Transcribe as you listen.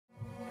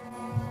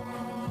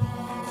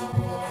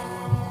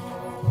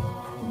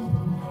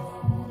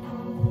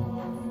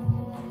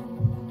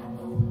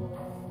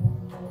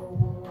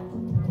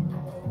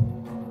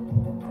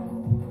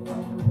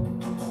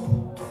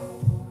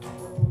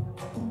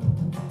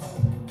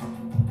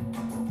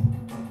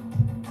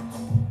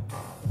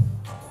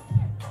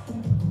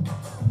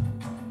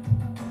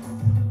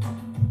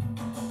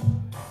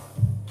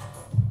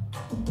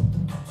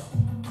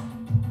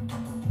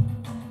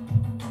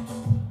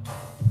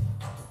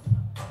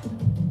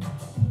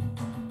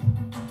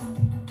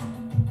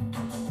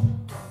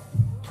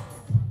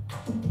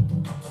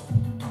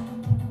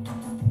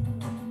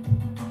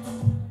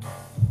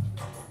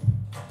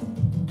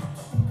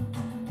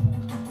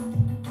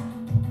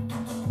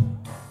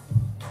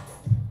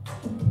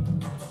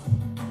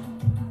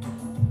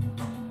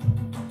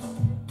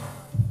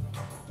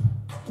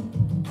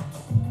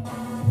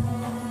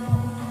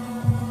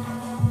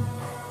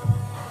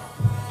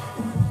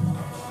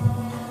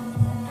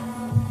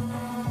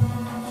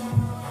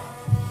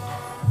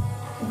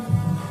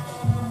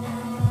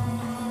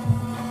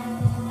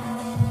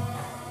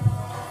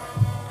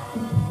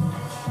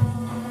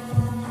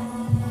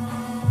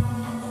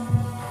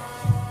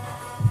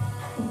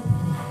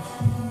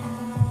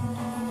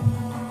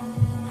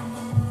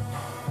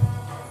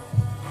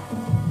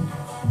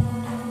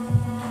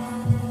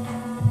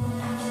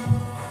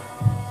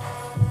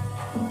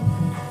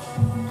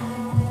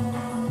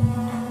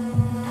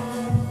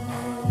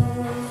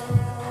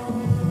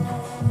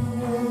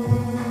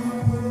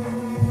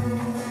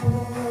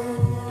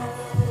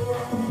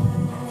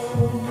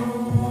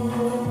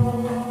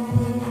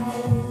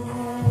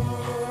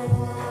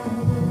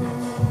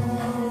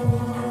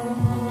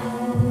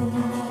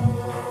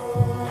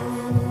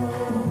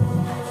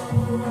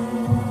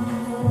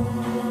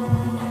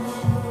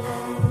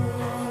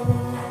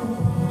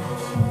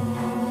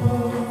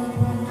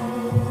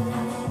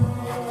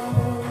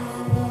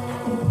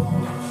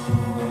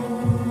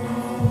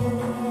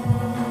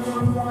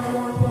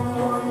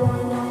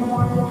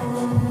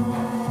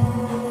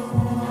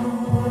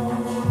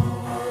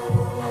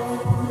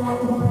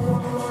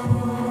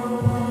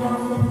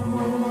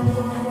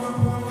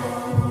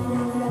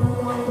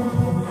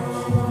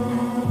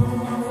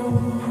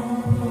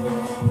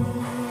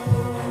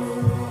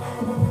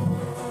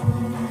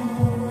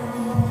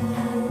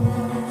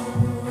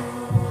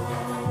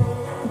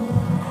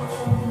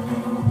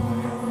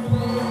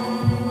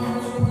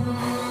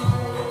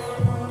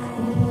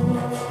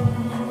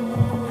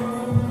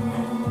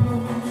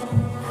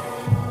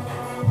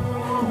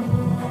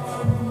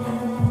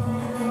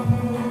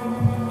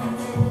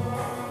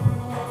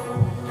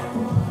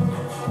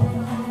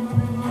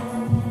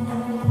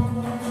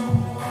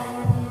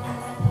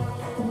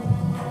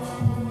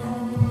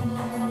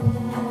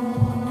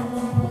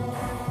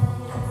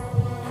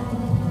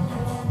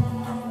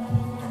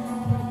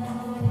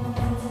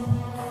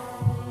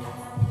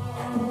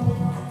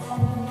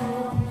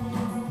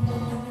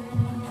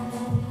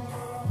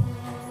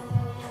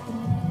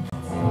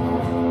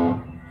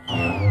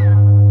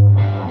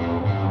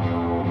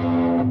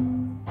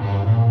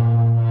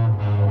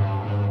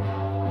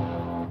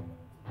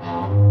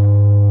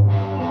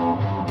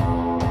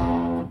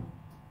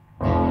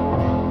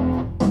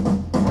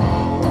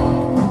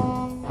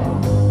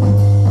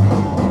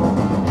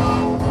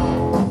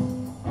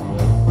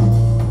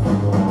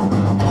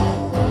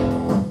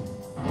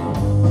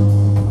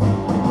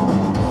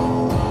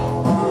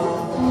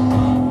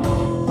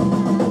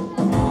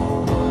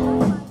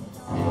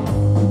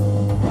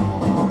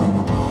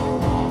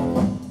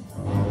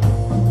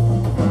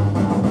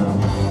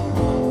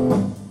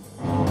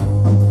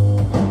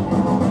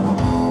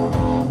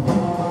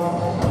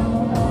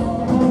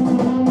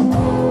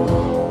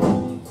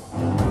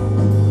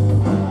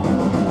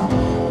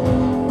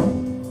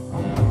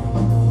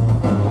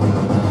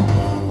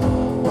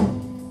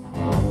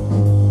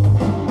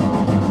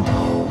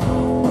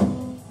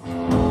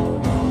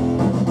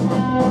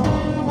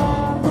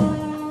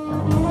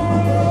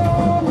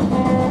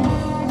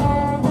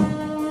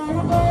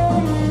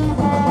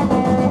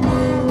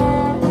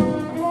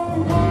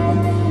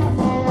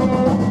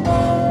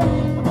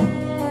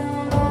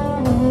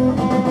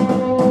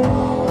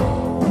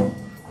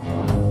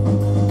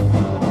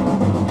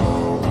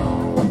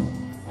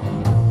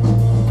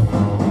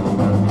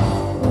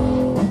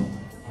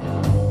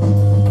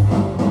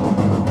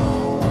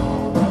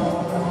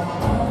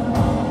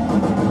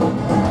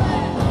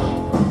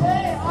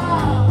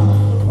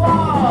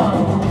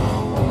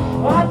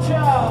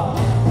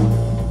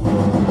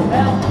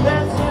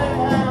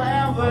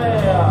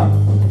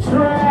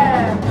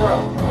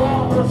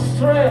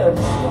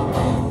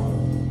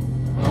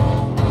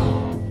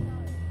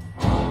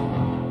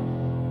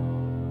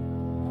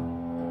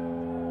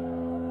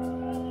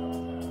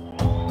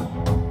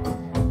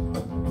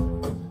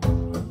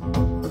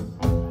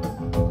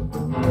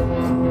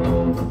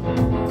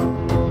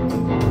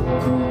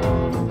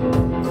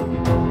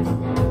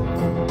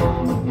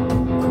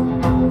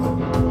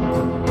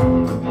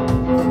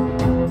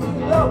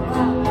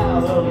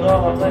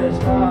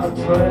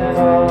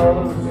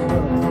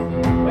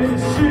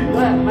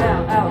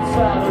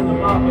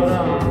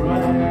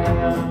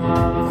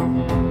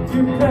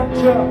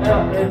you're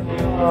out in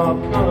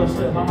your colors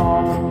at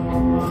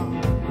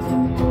home.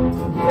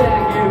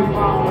 Then you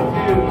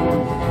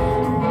confused,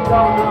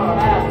 don't know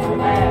how to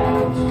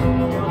act,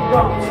 you're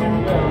gone to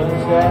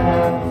girls'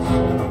 ass.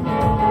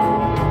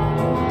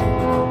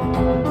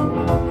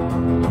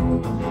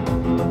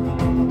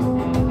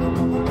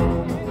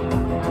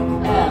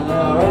 And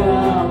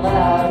around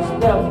life's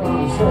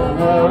different,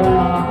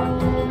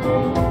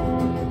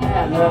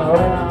 and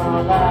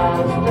around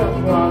life's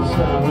different,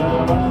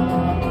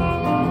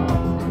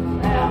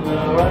 and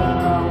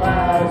around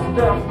life's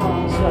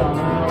different, and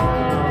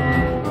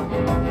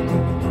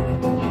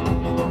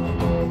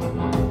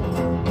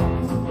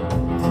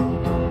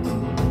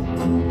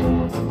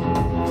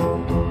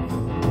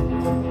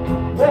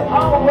they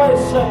always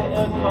say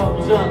it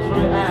comes in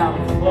 3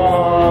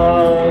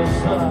 hours,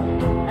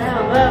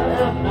 and that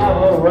it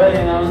never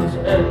rains,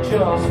 it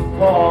just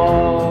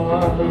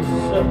falls,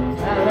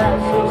 and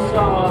that's the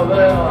sum of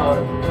it.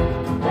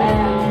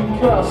 And you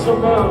cross the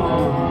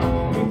moon,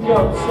 you go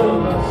to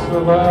the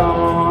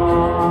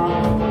saloon.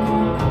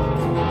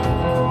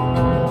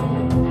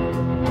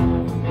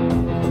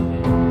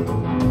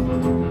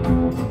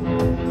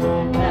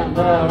 And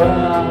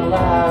therein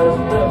lies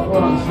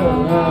difference,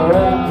 and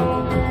therein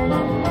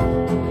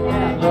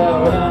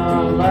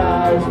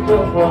lies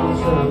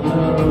difference,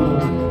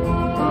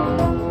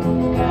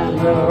 and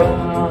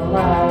therein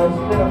lies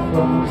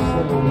difference,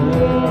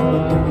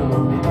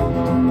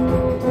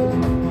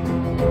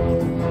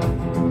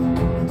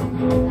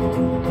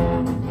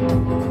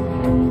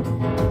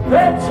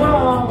 they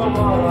turn the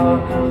water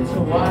into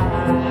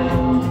wine,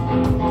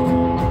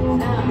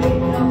 and he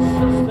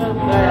insisted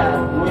that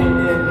we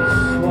eat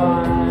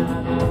swine,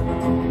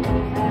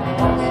 and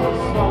that's the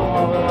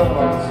song of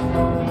us.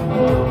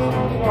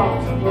 Want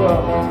to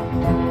grow,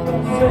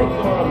 take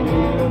or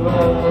leave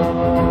it.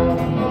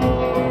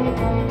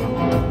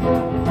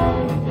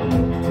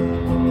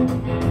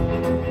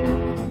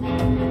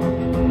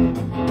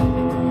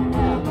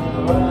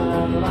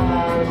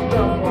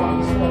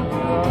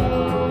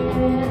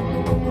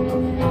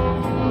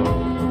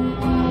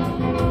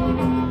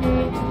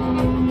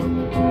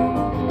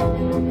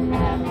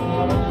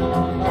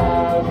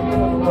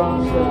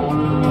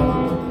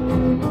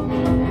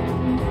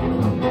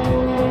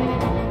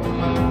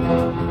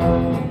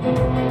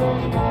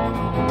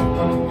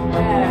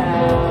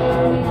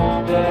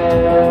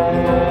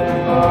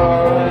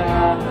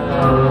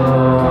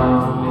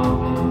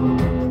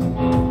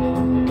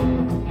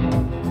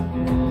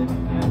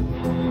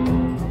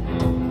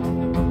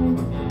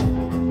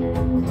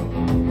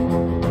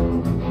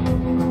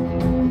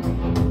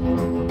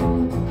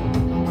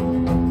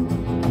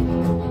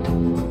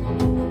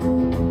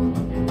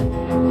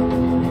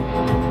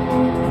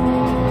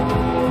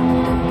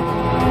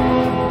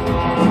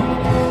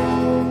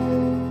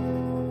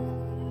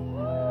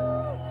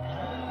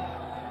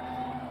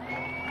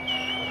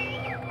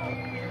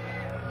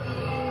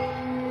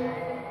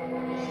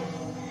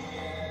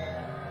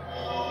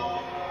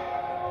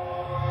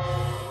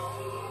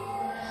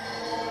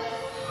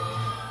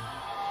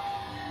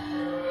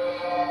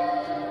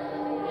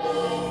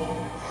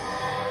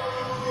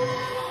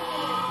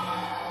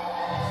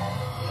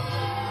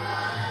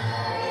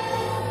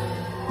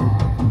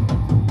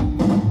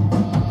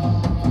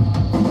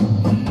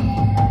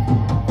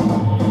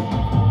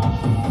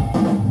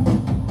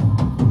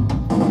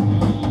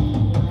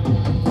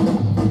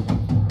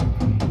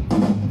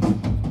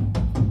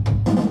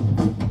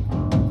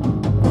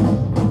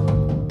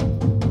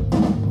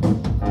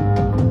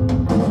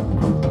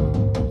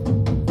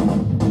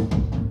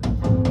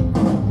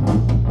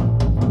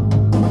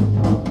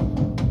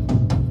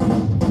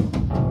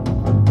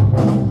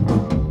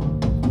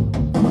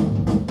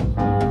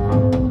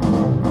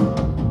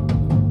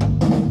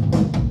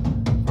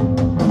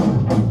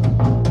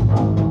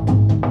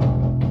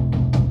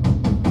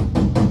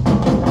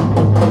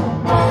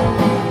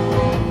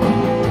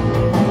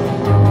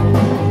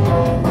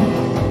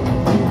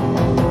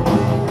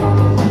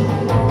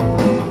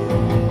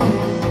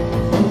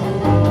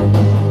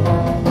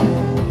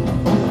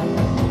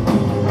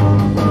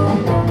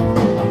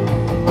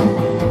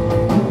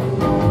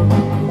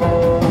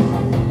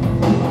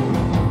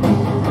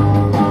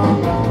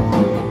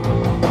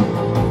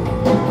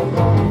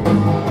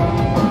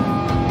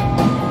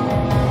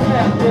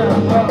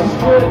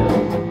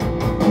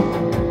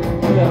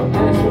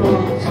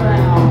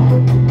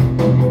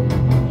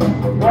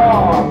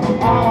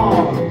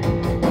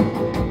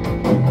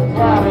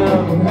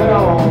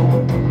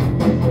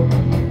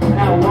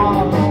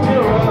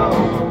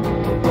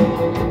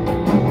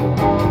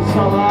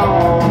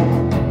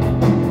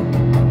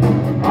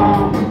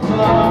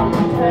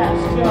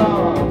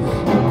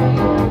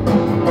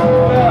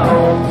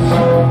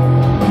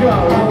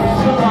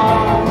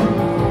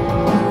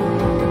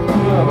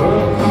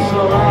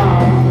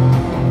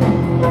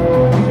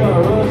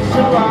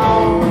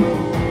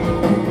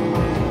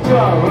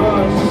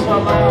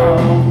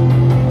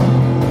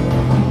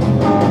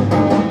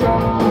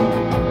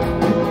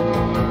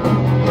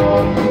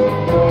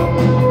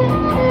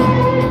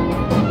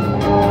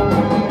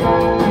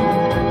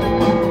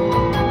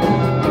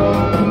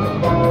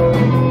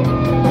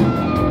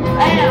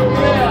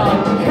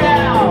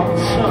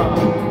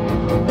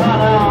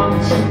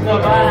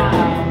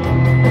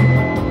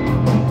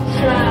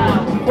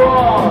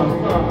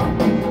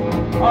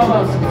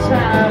 was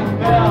 10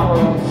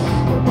 bells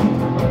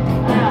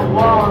and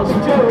was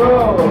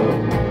Jerusalem.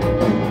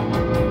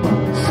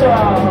 So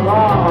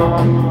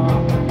long,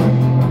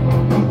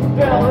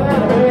 built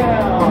it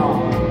here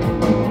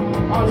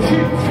on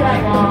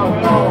sheepshank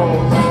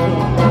hills.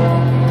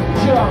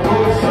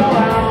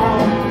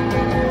 Jerusalem,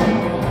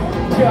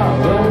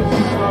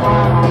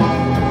 Jerusalem,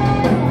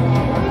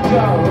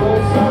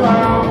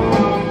 Jerusalem,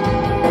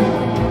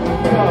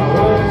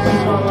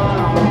 Jerusalem.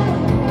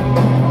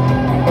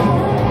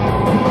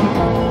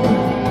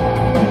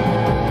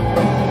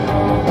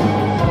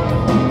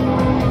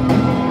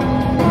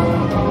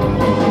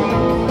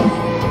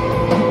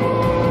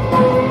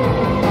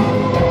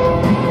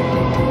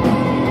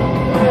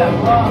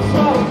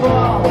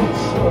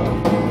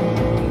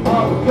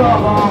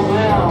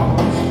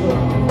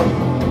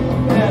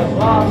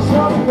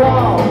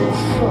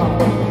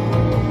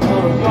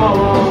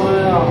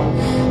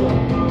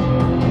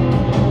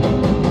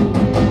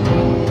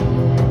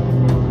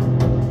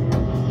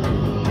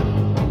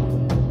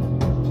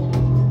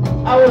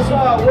 I was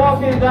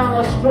walking down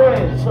the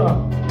street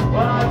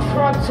when I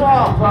tripped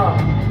up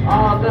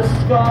on a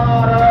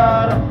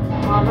discarded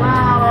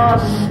banana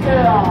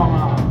skin.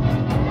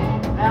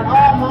 And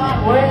on my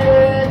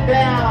way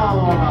down,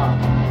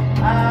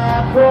 I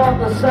caught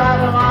the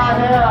side of my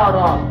head,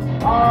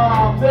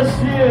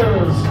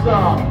 misused,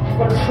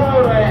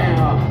 protruding,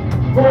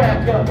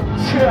 brick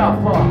chip.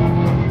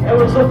 It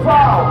was the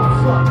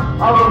fault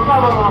of the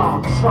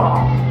government.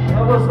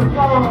 It was the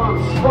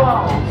government's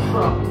fault.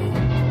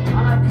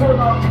 And I could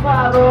not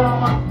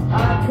fathom,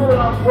 and I could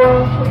not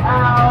work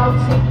out.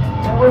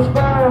 It was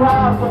very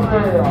hard for me.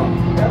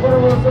 But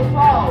it was the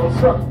fault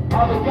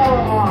of the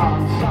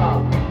government.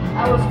 I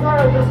was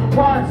very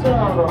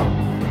disappointed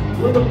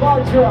with the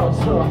budget.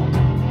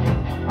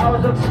 I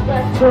was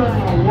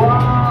expecting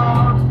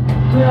 1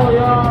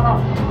 million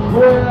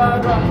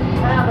quid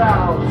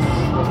handouts.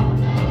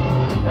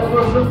 It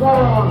was the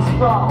government's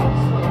fault.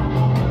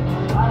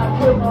 And I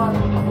could not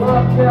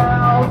work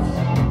out,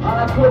 and I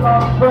could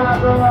not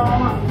fathom.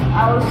 I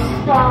was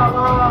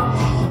scarlet,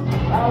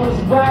 I was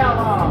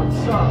violent.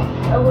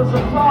 It was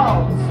the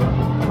fault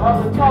of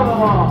the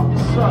government.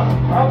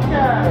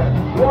 Okay,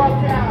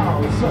 walk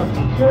out,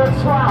 you're a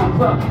Trump,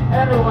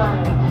 anyway.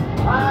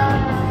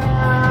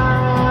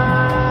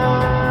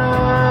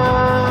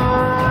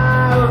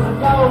 It was the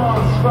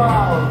government's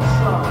fault.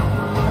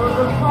 It was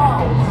the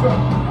fault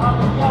of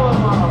the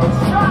government.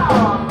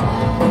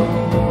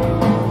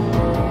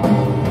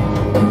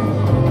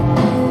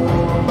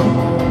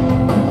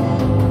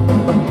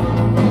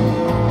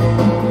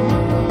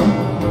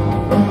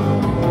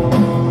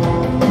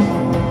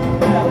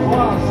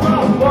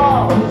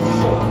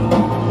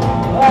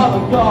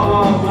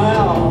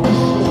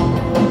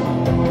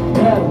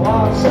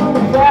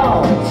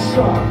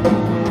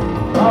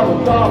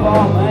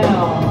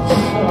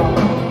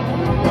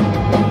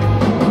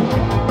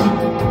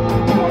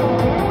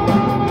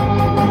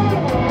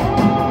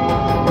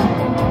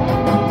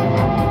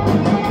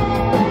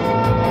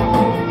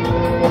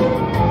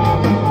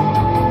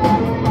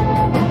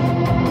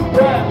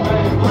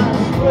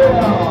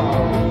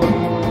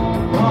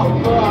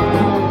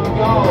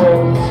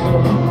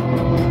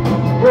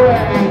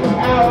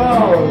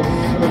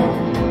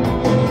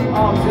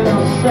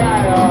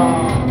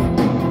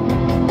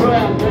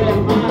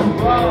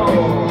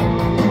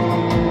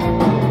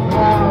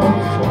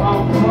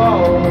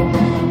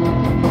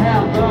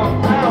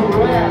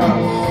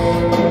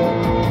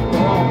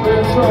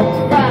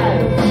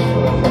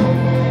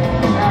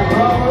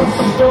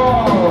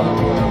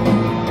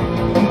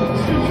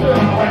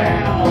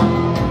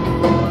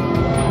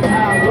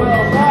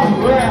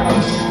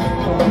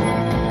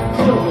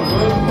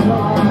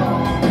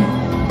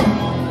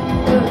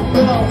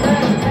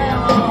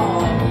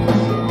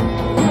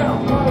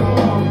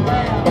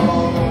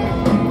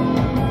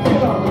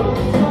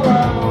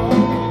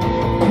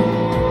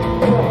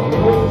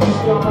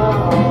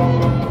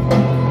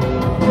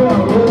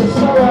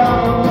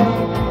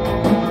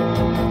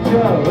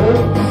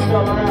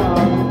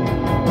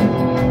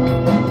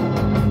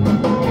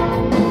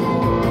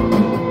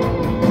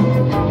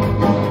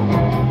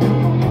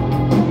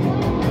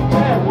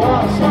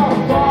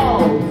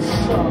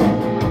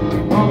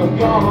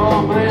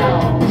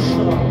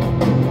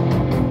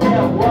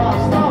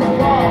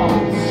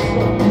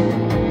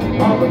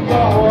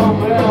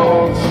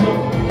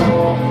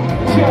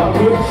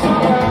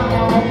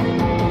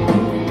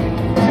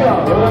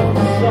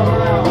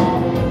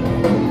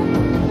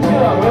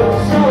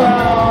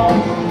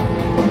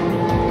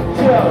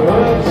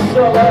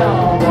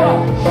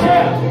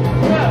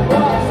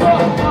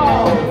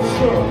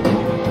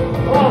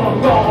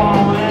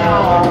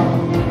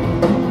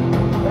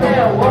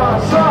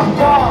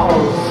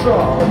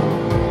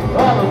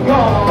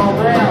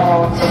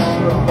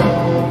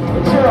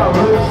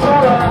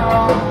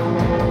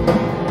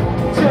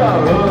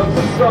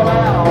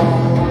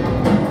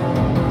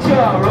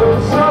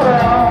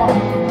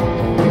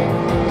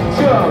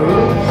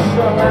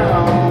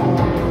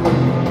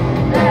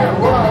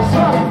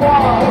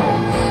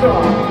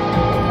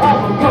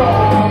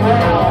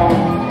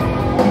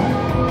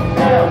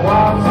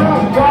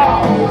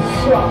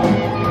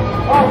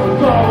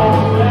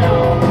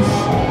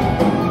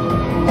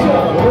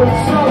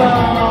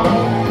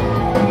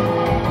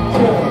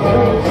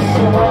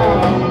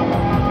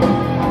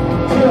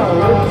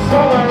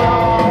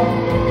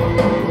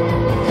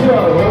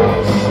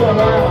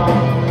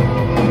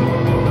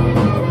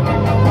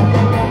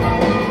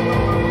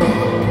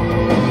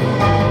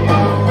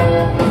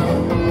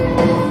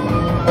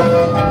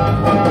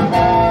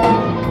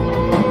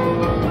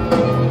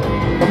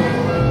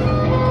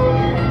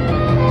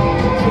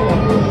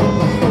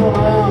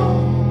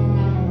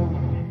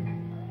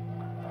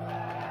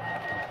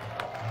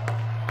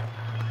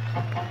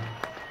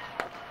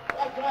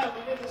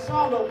 get the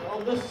sound up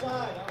on this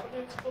side. I'm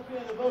going to put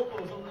in the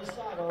vocals on this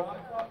side,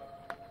 alright?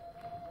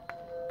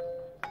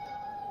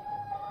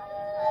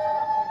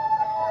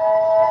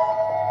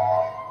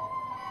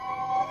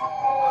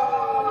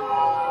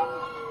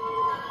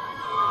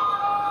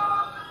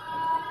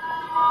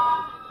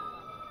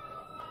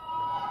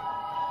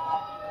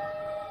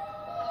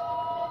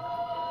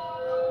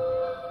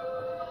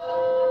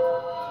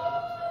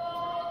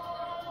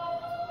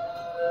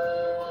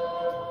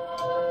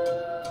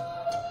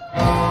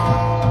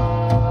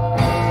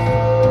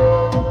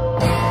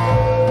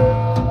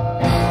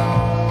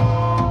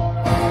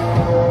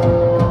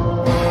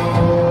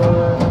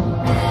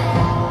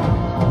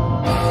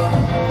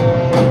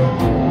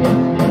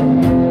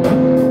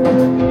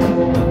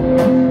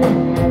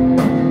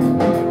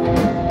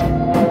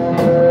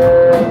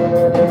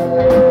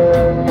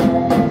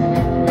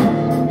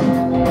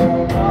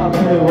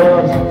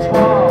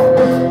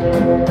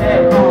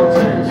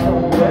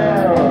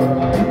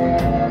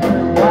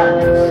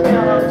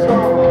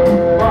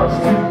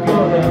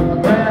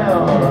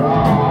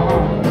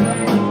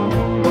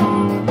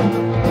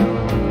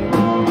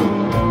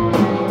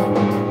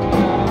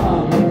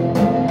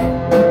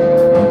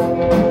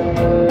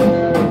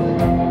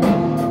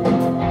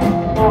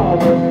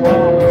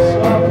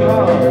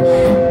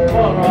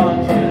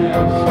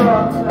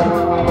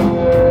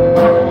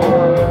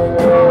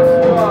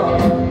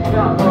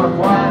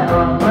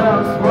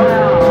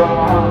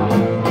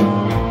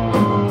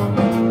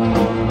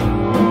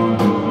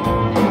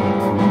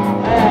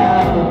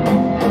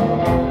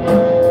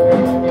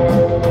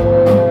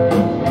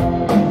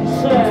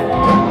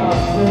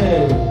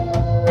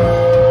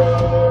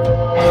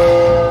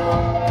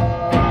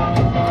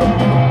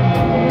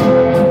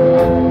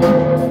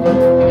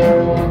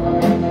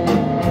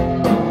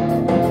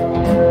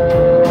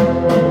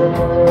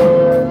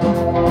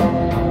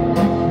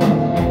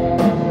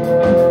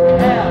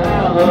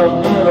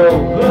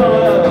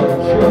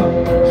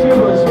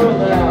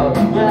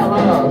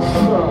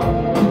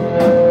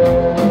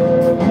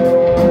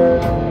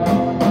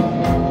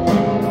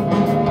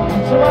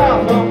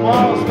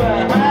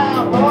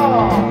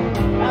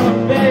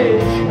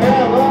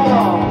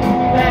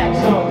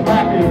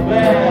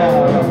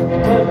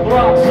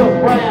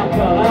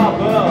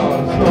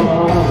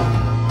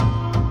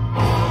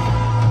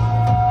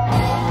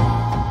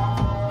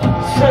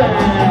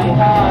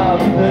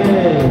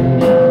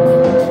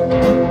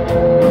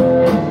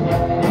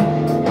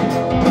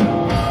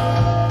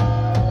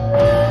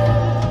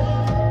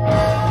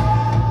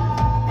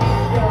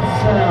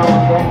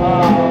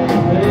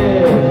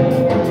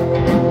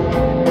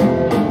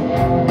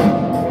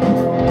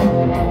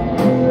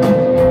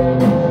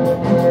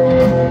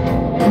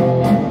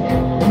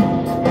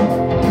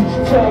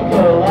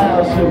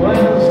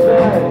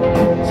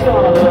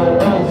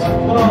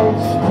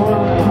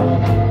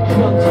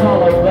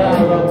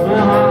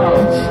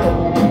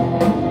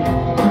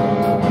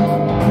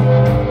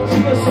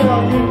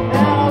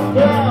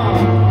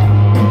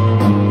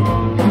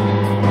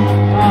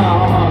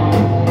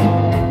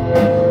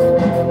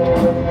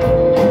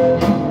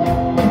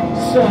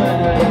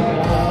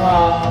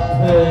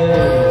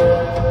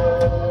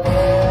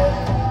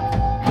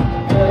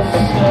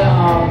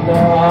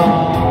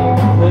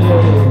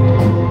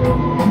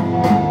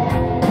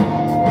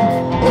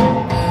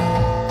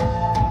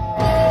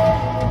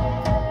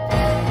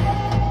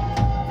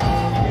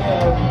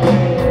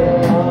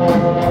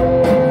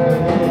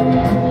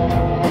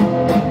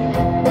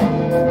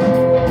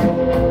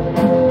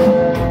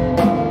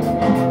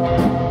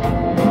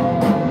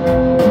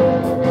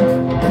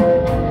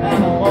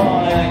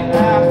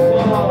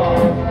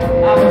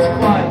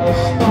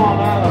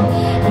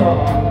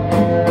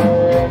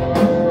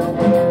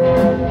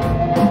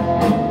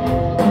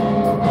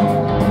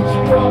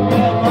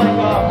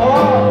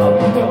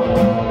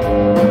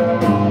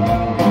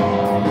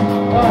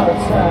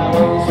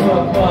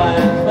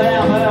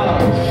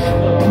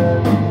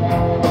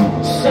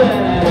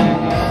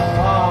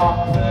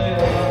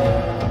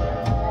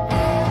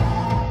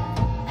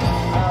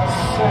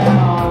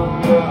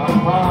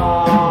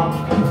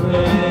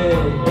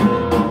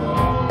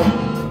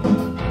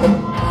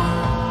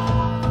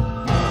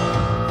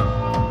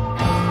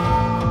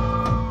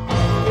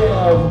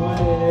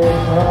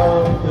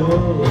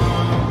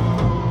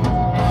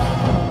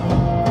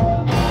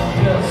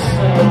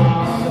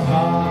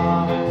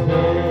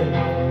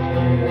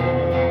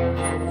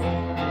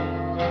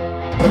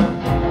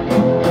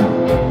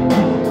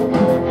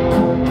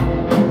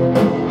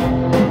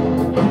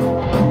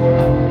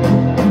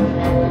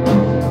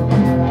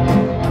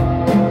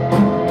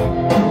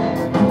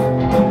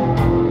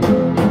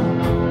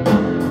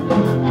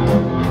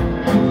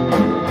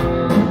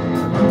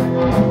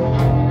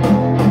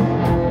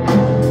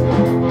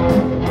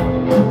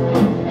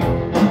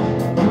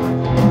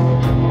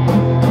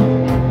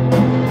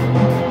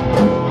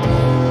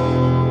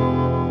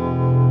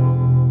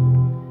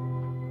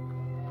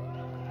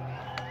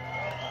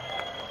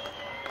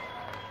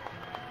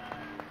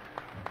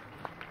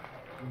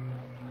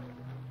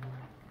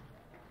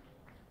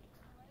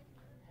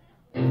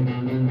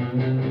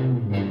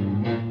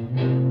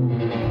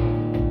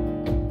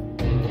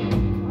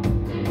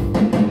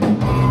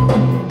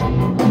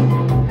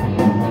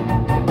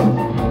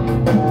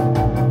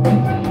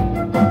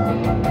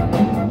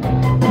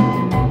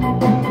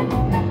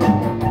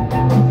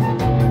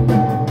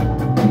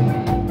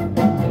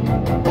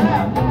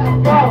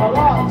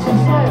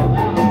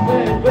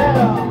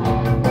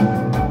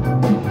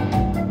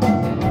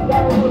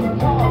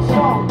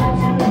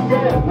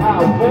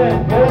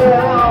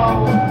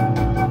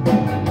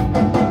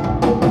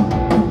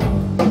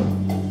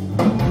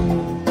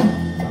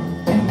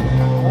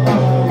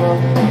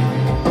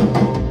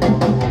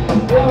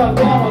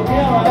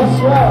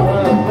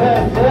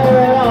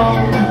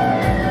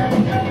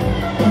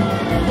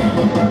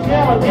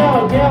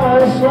 give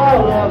it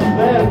slowly,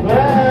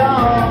 baby.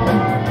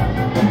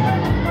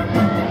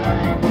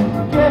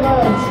 Give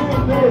it to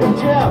me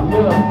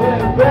gently,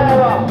 baby.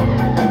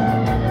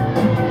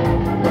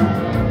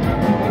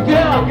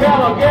 Give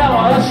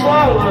it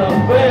slowly,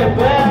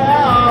 baby.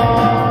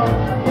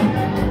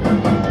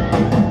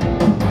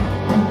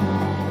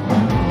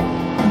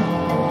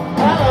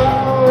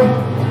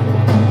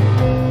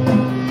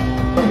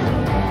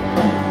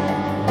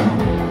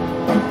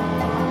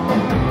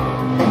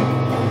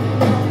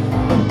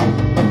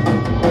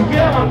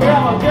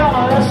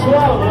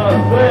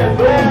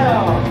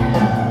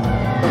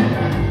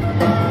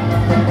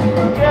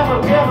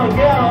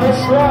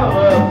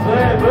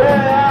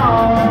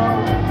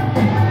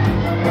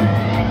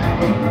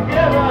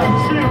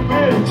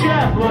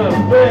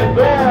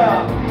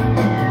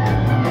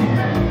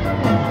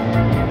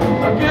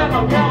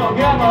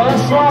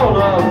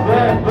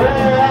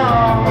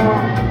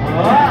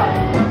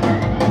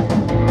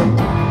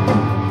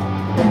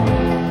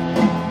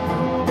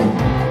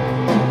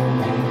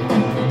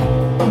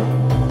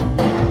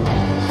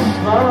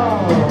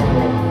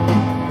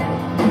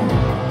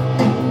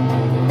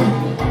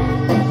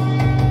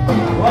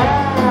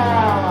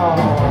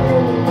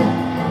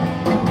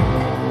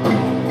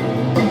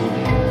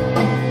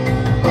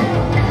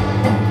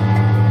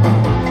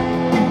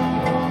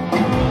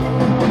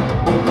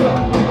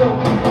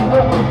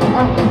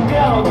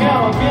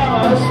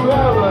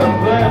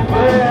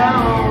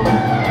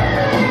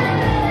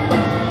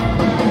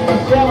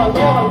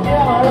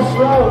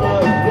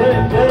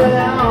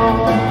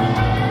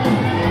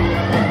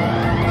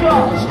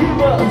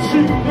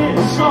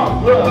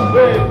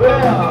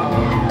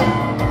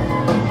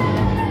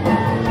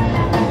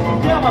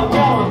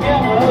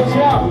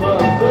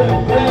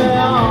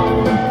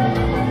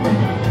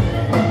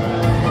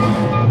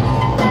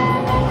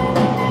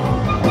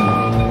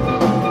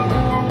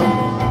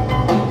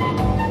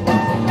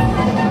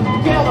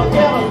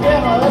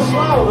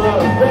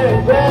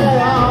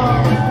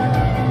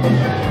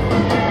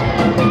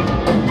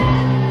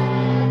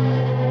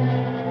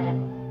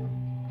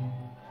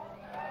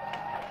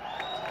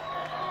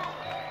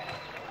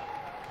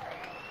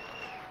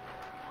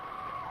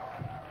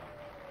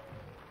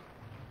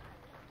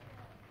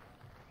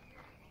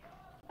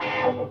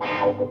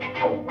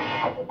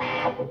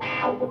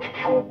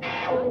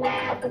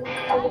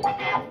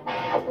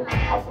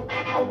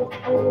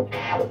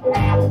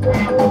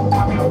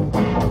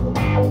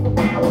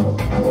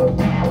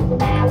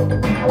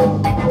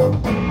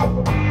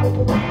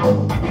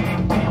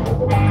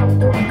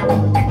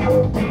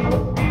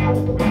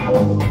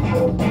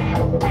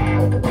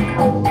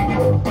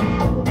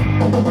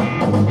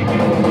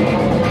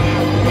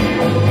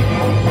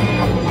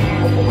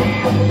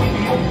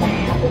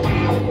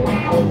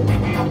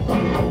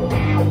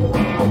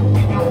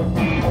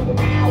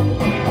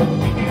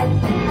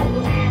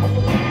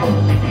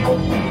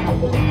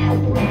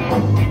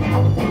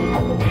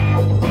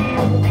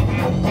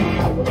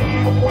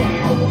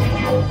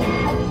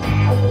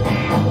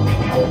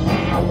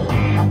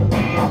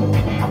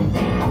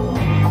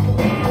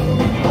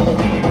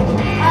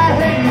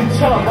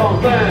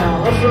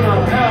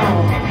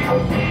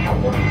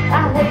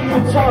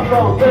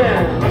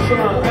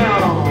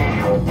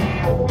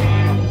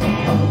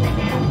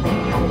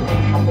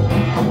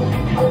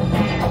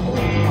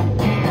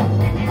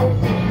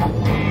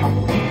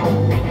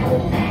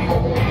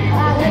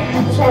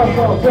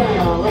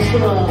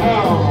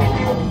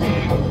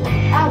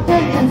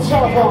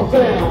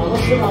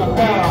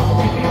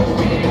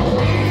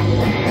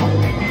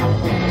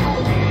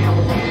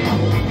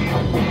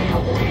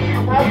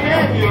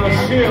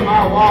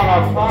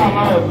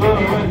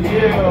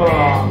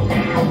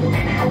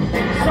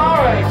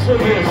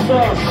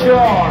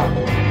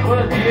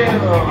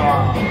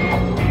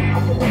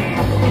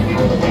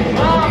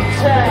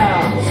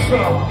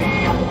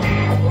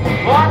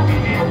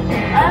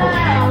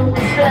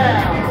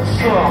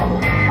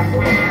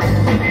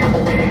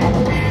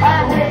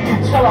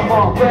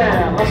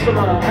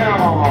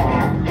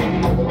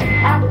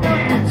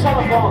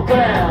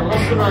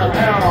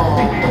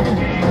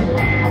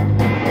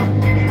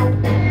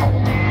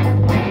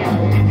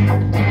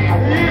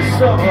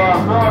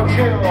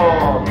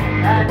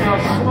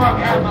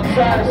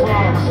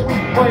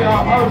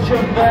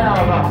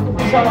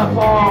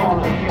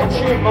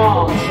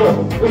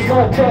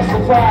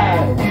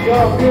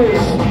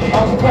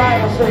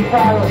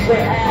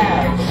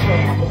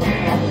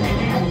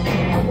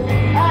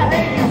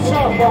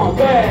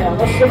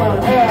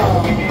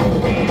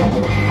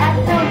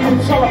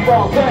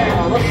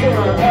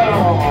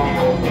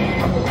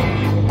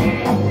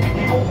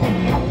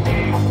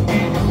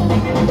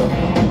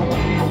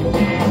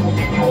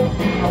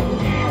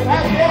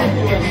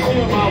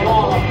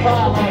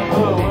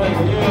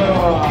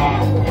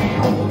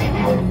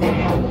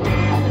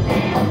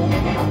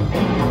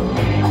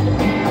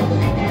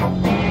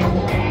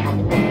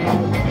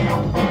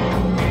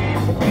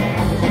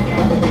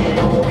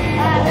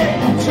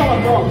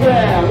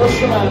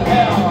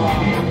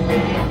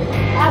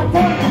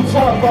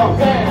 telephone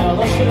down,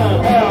 listen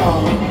to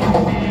hell.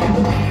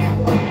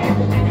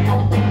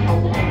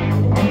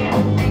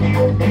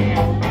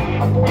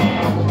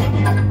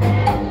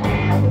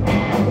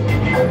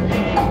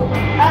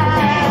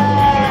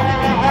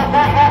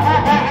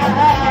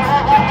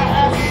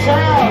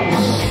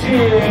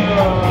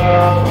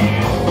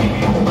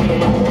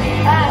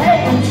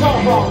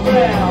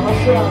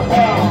 listen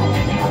L.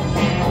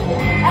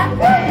 I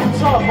feel you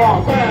top on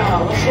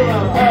down, listen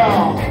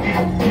L.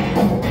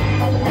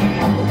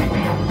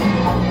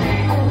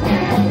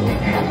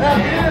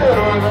 And you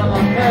than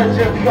the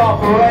magic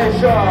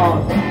corporation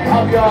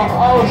of your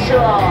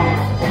ocean.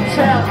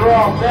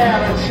 Sandra man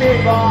and she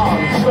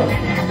bombs.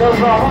 There's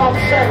a home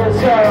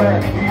secretary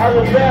of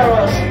the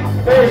Paris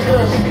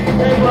business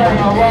England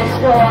of what's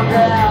going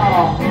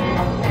down.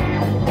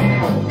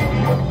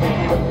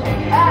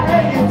 I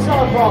heard you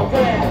talk about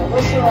that,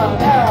 listen to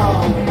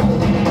now.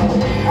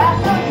 I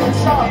heard you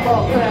talk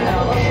about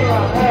that, listen to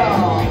now.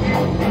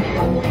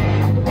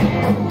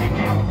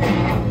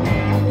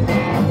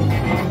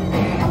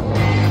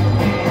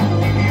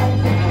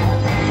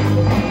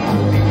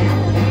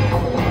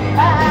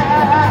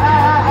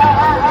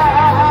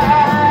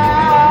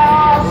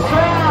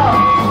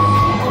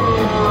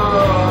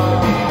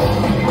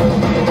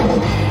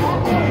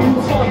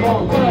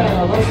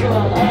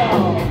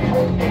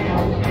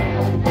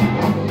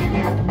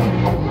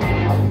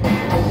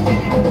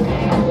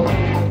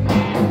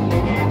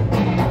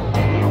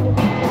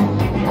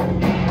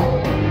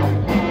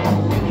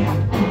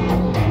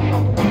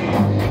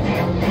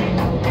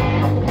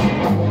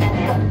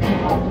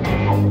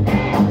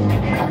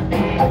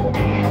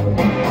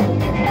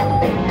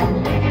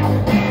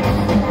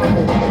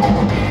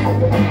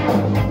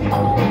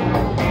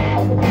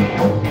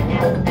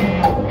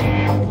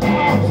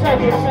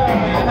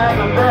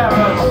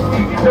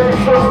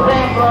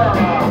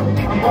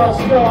 What's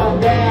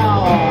going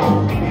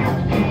down?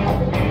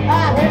 I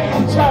hear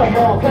you talk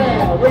on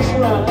there, listen to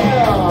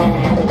now.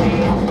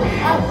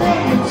 I hear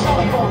you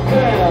talk on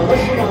there,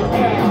 listen to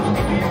now.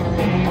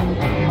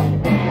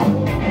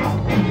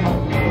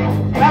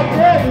 I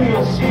dare you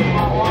to see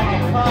my one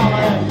call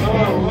and go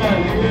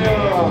with you.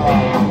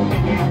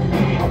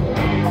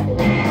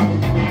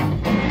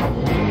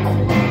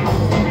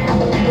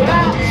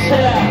 I'm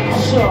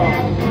Texas.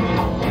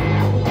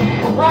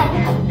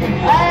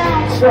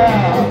 I'm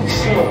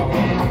Texas.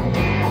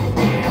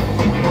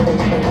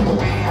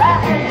 I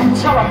hear you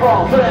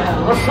telephone there,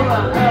 listen to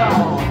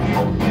now.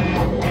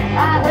 I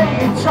hear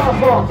you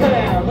telephone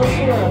there,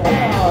 listen to now.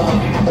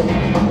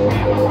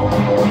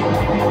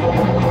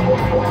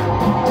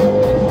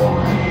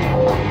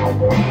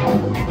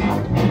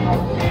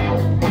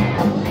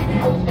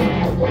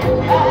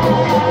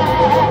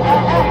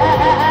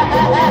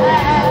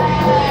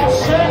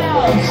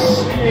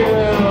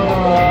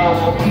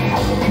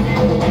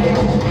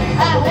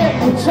 I hear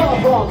you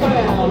telephone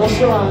there,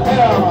 listen to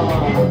now.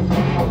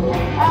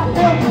 I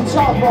feel you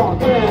top on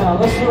there,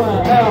 listen to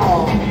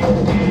L.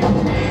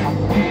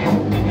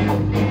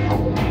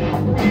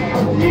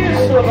 You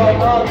still don't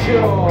know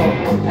you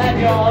and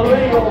your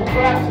illegal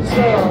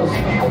practices.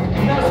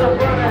 There's a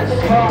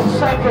British Home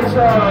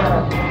Secretary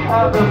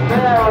of the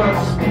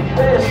Paris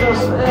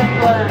business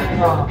England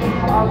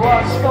of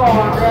what's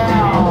going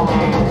down.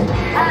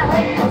 I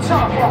hate you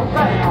top on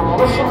there,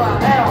 listen to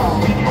L.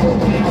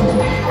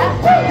 I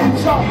feel you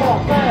top on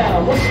there,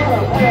 listen to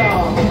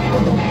L.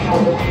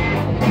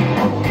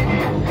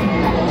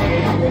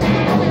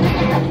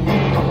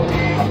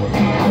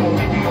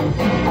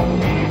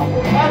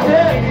 I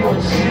dare you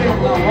to shoot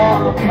the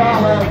water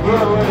pallet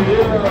with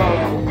you.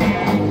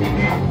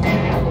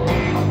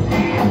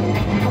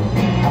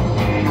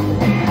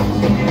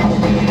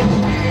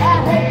 I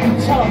hate you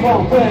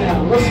telephone band,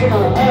 listen to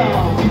L.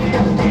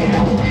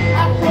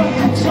 I feel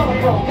you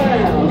telephone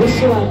band,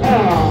 listen to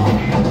L.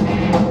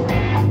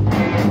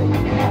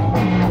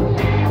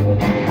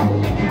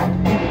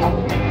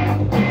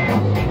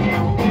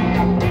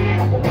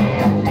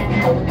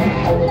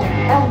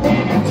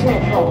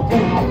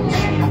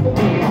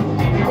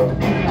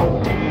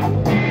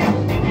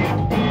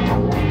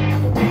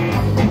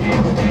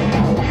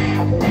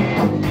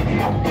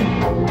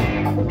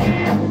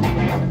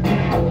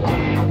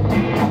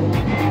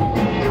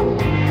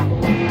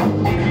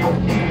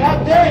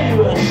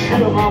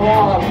 I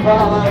wanna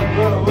fall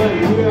with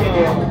you.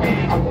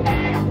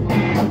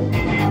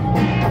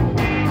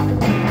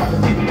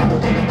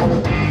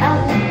 I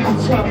think the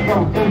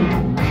telephone thing.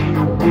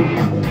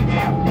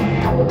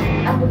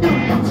 I think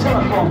the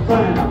telephone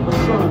thing. I'm the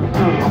son of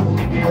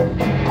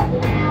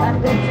I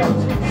think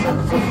that's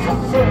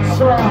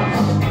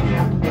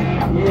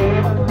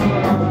yeah.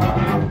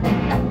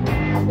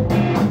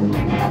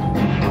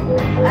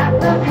 I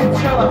think the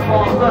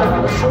telephone thing.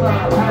 I'm the son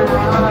of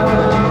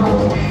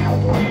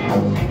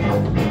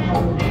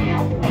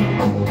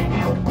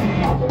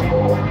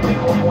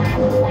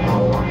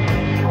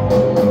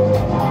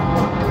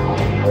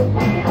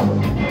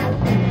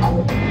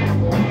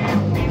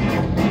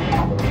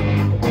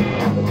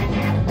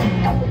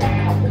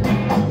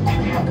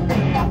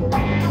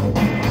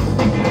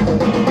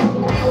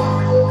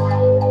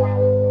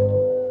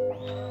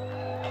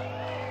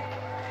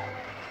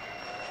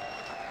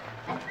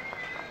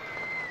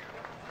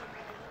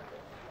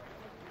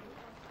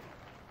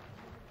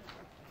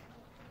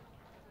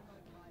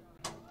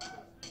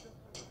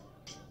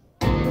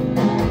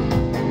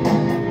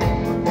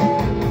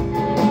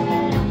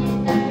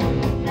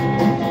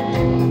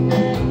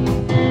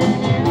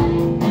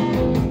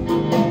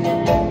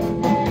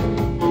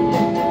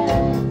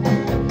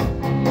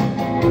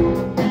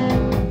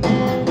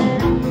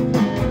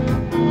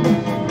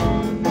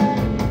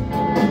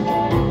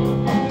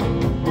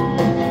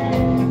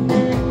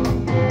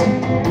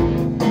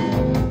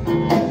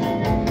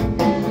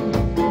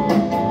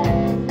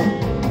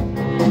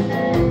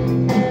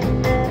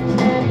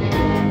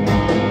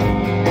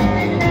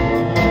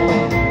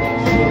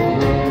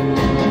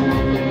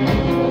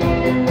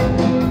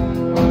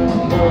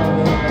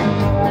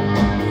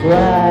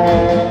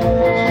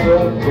flash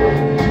for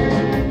brains.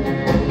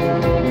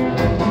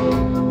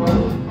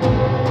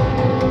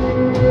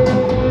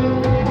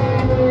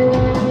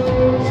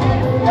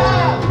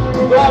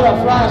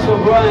 Butterflies for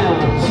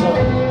brains.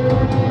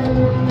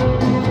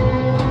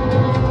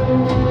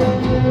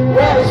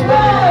 Where's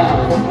man?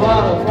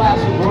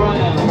 Butterflies for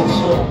brains.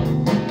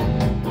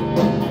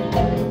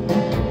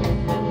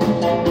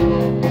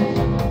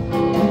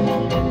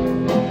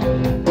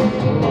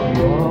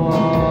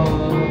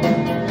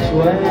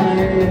 Sway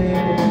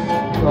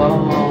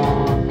on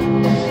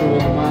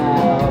through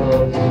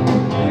miles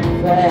and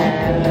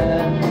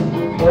fair.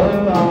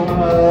 Put on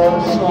her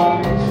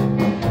songs,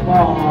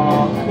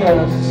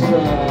 Marcus.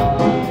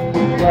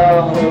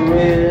 Got a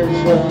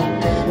reason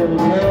to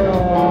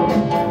live.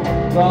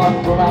 Got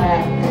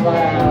black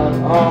cloud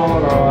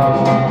all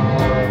around.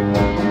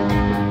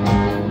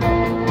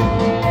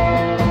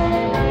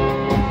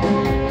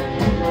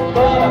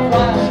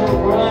 Butterflies for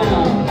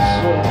brains.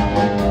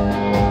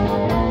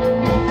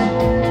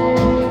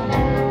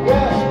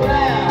 West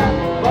man,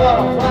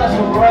 butterflies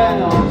for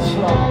brains.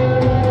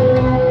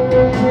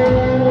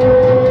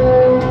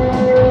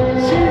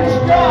 She's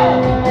got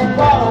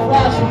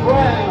butterflies for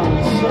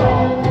brains.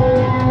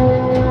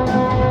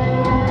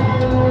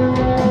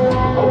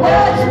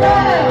 West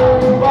man,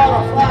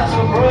 butterflies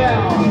for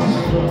brains.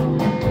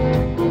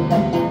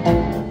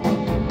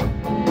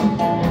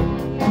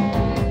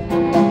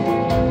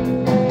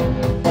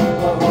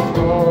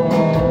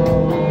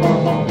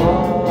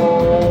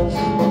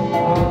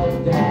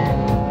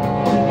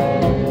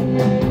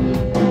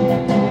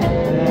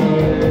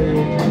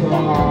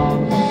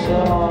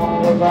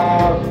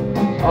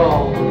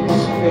 All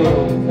these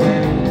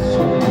feelings,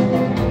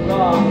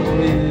 long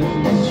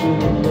reasons to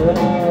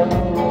love,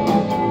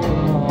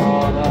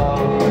 all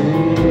our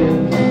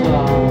reasons.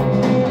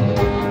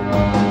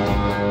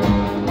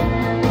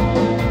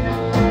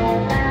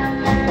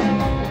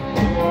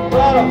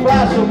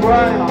 Butterflies for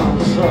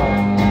brains.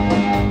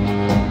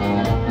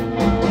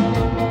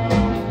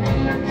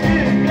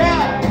 She's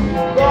got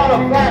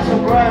butterflies for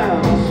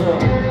brains.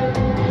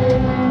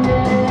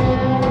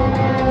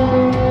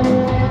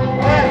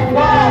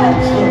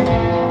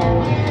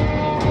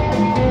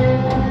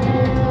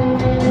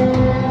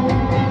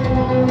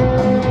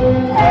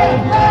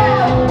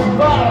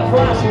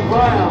 Butterflies for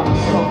brains.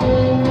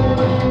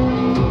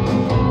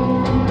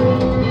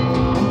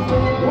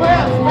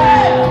 West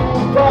man,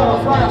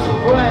 butterflies for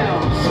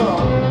brains.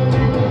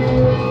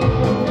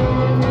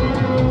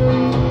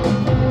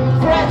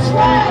 French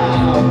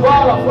land,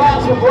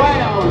 butterflies for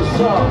brains.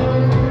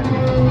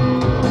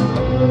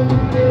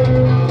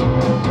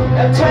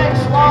 It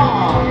takes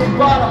long,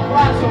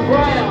 butterflies for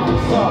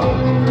brains.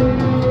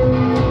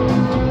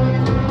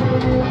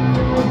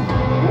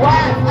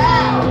 White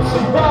House,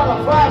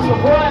 butterflies for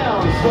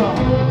brains.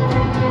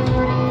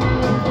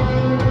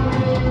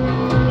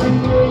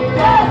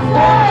 Death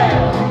Day,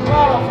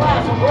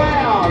 butterflies for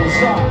brains.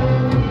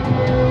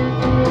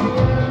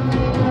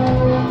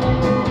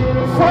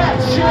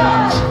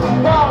 Friendships,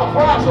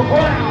 butterflies for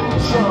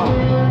brains.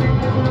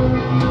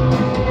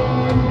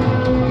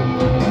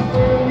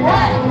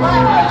 White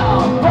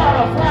House,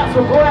 butterflies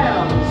for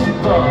brains.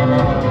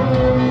 Butterflies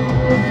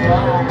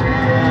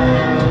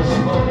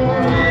for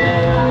brains.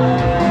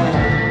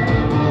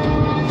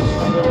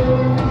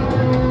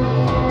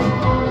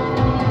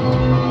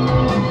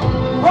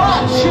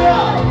 Hot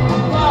shot,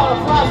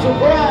 butterflies for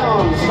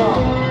brains.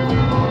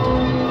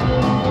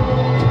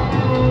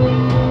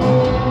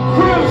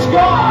 Cruise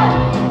guard,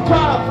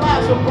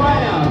 butterflies for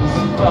brains.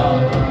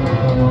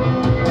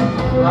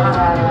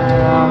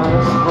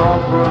 Butterflies for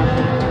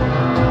brains.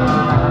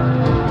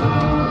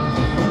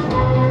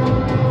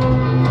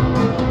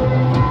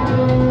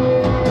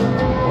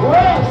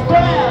 West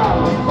Brown,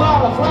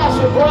 butterflies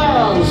for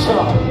brains.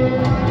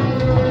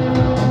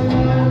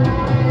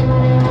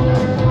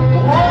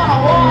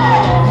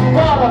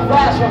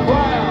 Butterflies for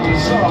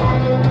brains.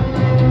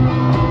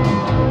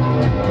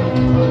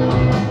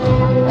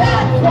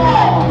 That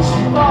falls,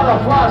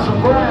 butterflies for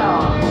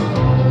brains.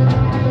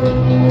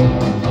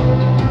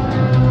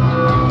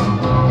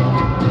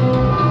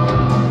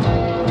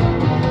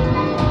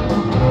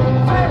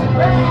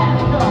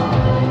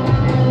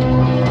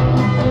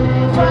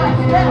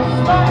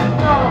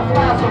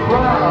 Butterflies for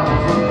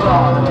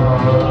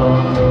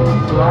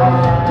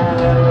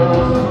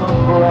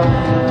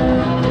brains.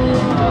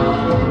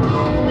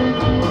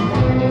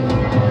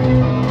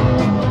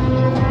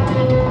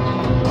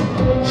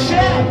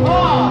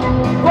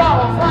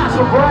 Butterflies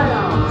for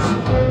brains.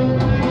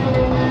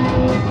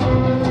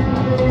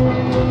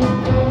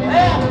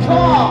 And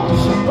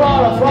comes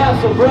butterflies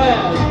for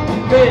brains.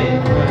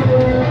 Big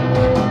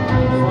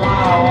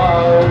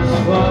flowers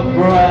for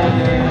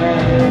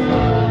brains.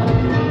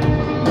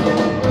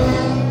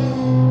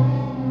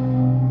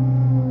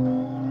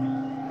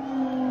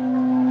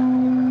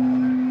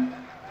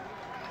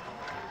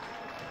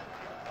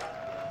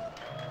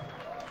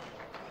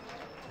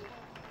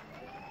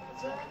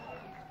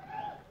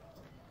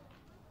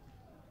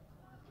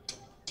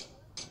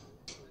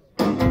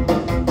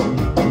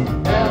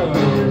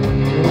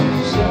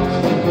 So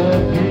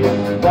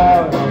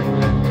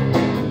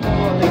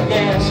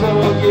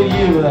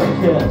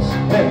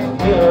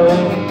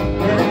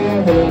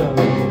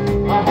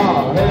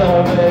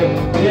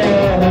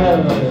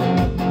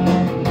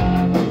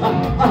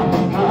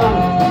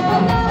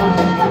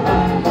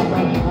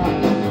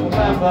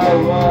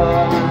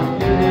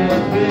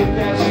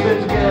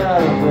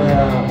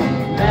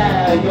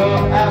Now your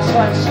ass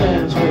like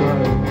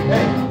century.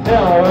 Hey,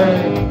 Hillary,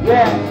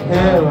 yeah,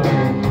 Hillary.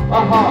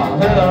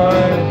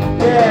 Hillary,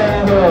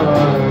 yeah,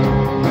 Hillary.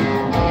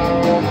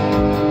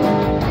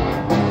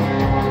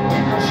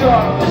 I'm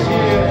sure it was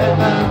you and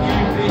then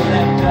you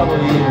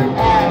BMW.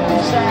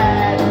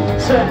 Outside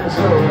senators.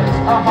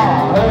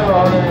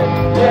 Hillary,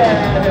 yeah,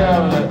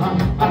 Hillary.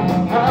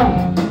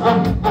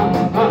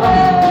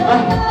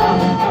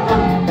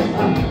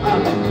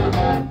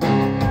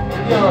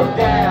 Your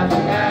damn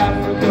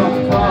African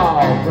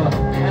pop,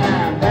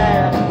 and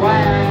that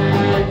when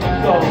you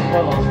go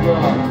for love,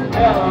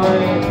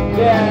 Hillary,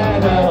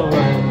 yeah,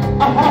 Hillary,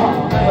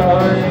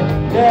 Hillary,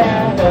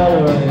 yeah,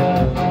 Hillary.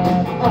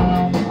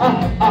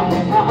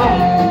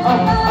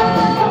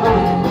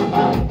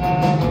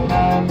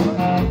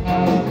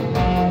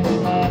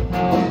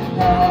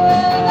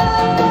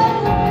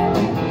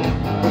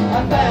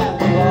 I thank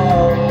the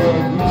Lord,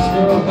 you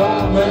still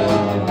gonna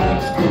live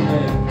next to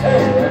me.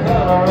 Hey,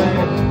 Hillary.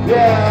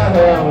 Yeah,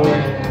 Hillary,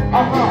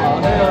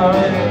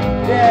 Hillary,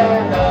 yeah,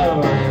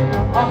 Hillary,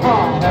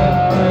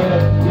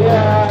 Hillary,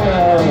 yeah,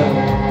 Hillary.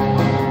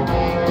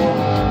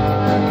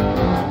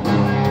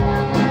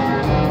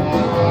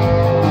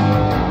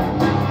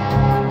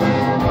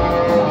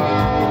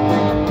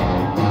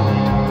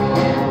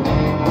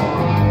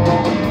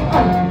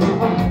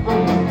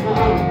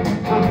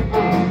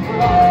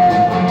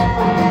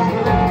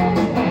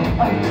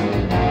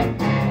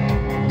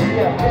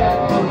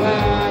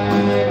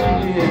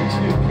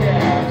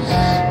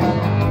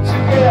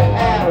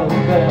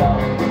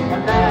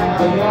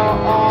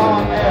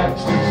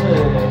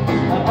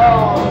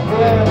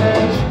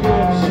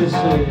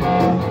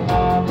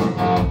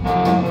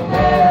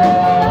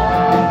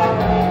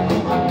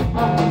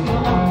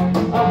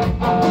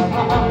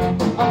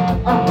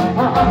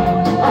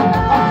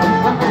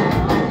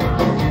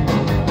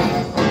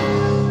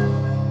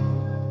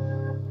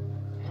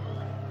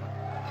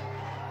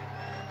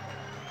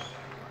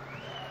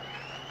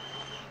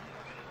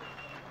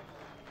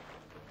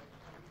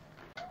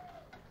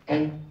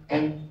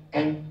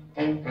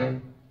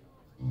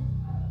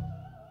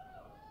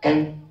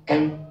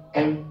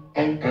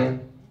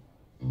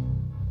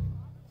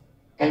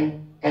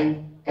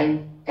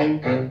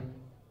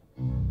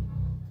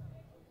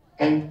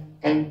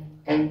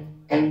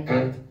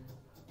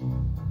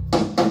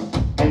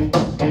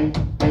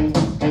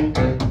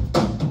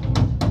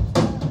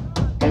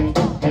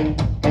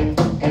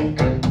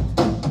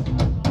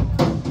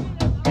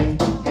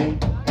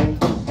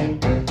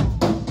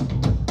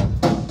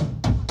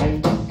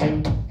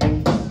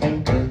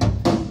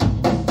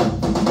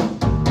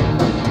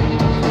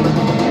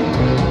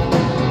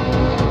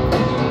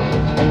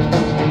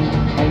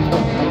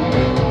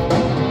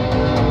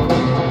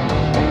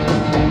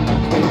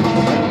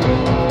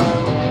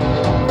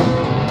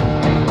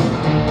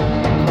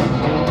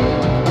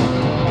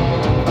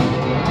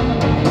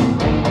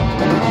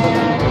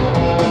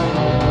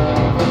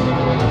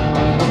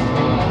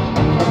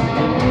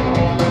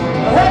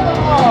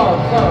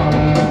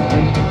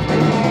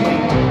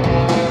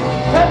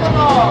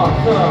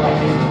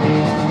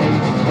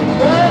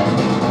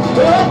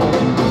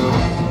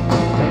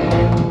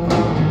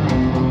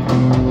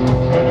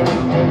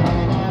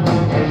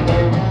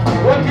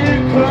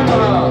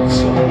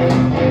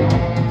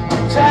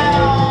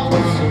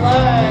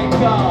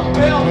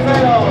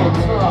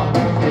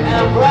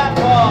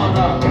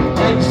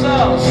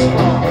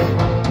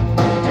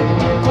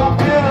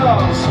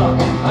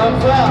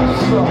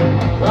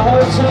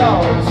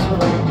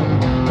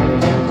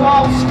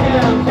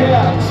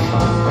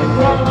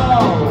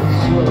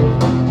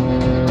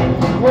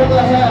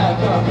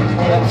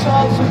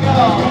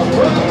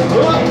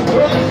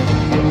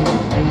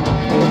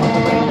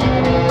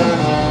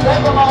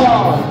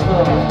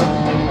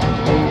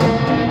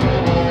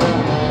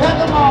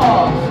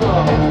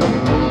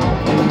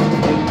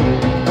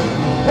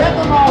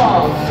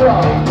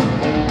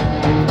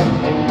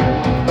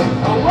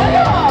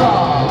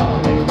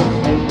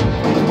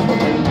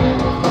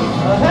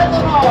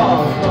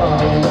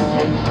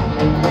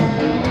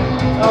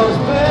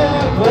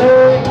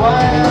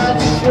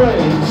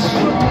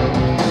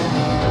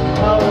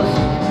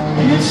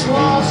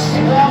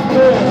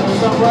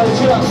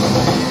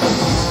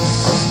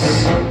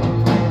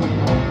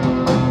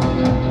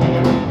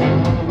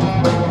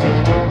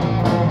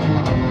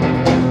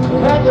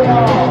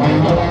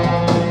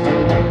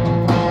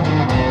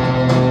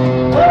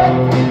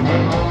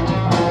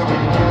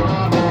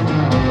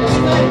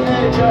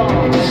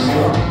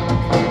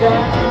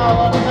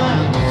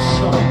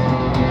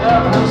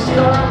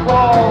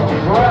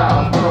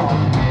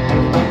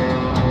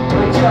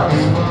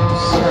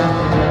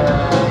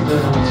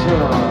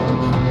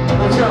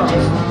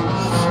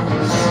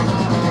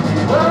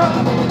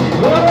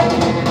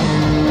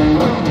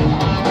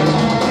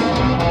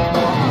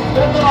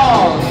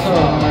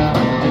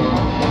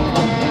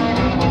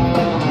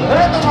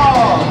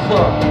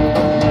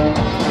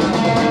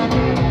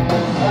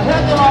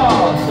 Hit them all!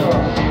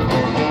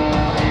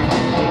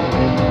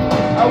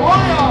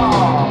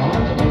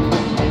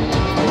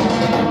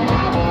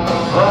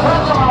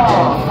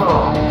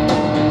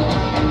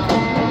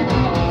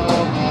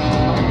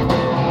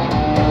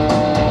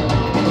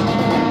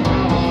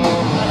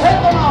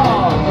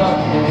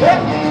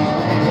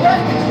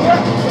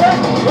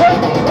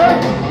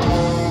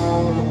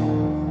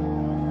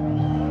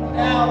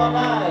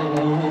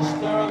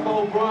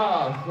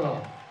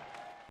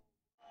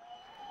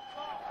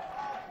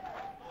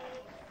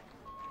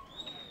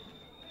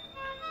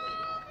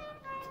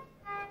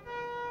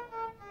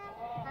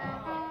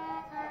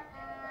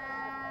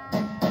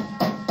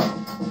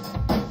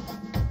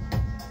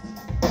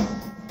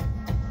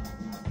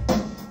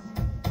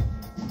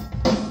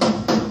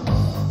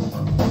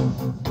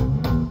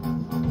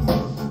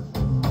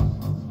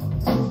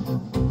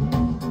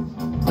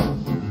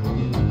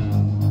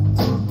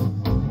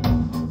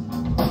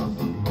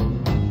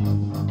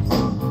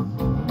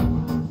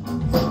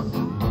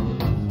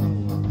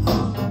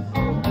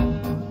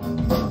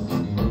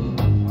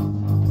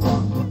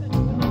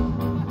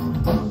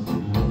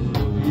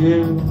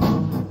 you.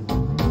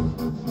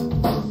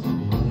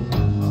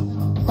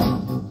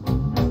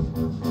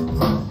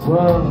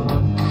 Work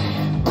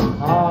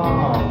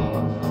hard.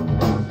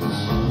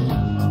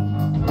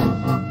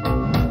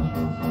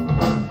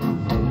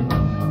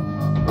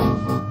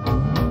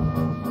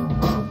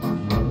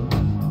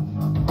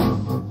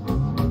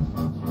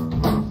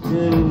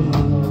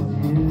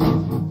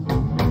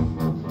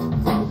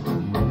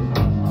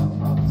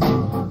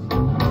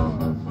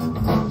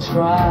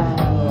 Try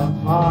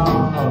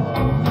hard.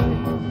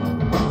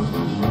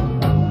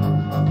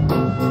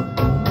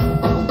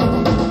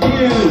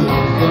 You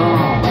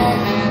don't.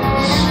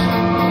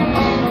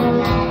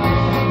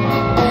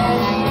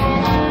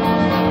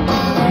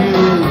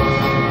 You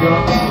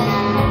don't.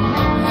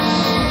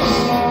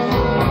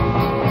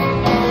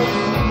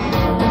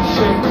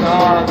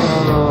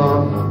 Chicago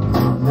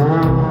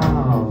now.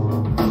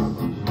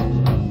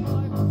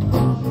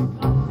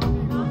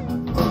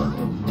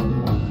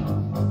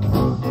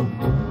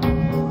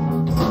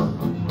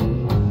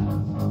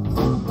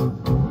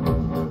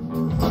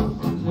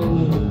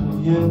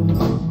 You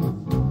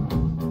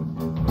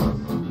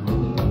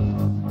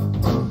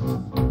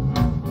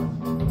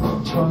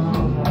try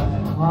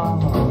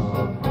hard.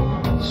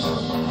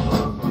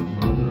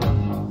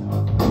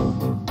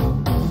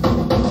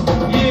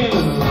 You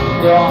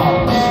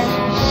don't.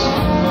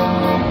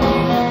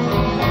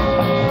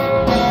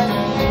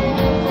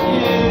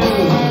 You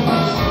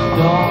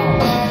don't.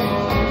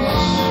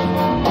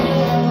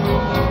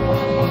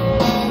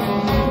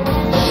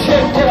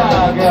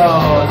 Chicago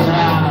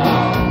now.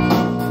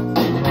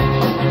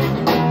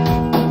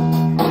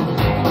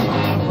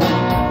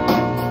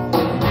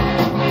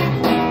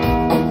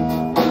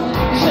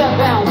 Shut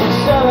down to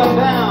settle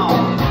down.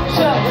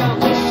 Shut down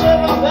to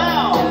settle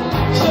down.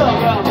 Shut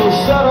down to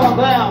settle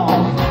down.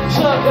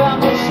 Shut down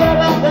to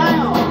settle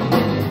down.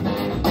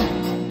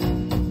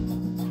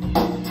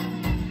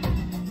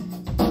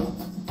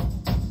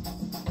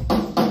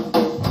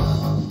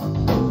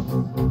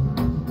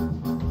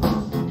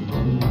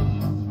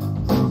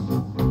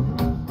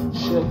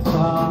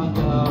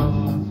 Chicago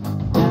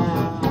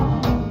now.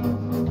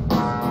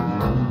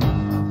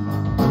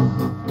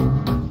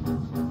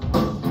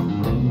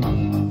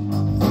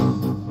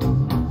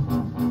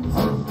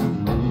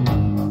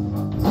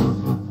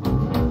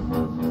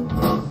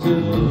 Do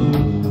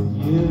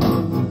you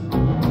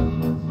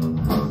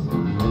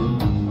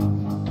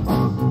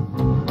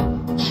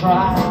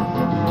try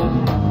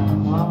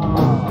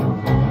hard?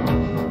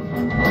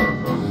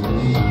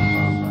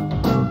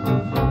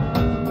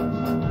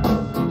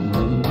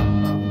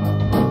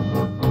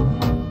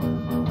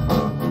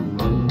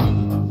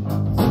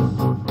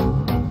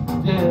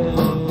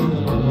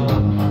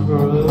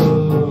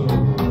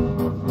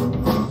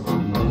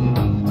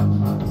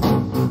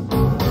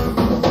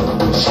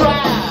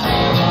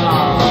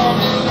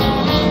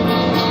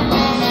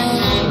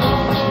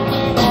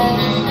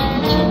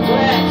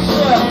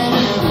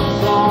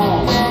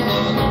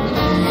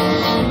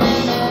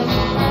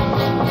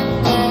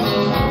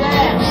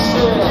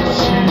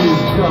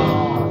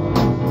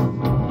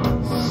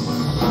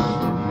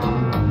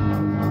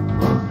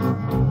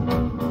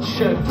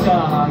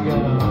 Chicago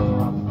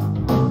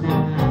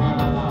now.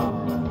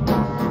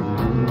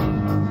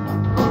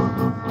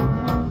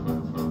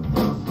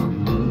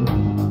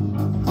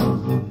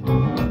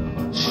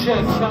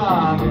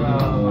 Chicago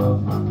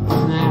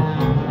now.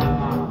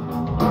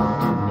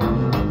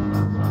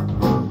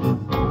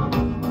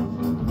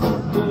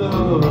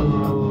 Move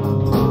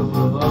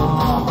on.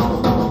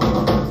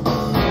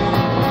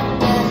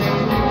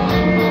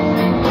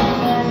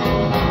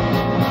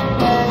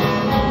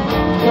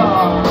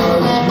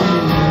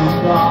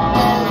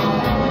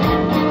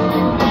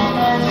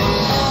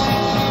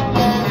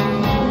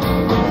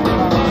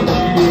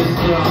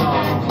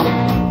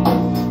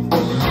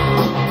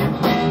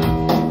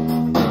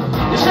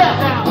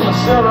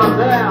 Settle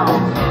down,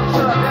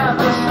 shut down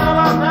to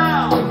settle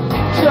down,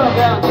 shut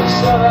down to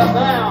settle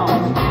down,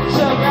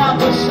 shut down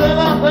to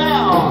settle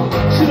down.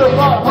 See the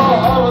butthole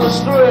over the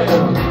strip,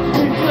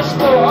 you just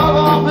go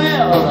over the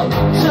mill.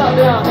 Shut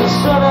down to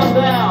settle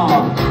down,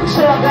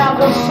 shut down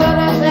to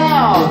settle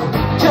down,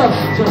 just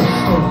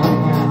settle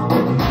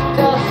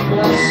down,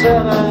 just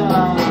settle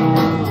down.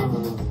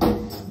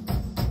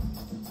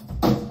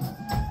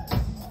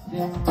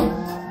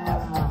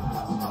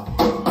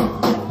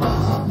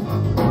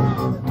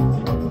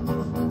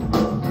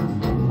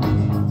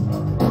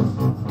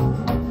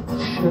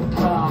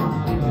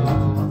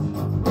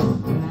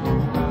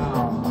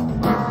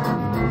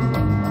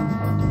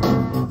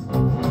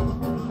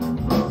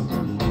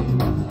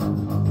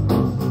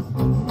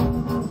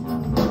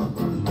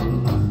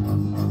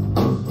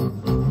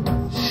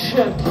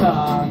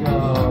 Chicago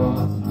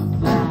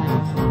now.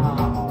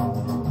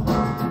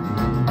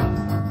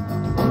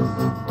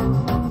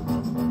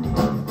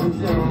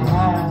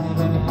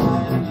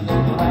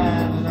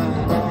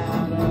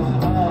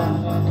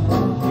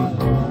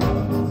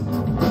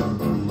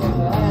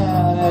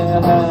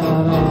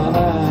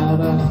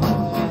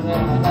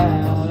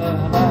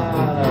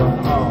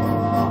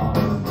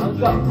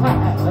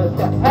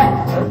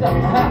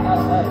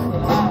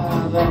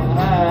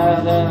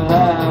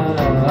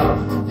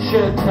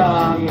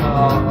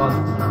 Chicago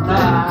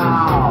now.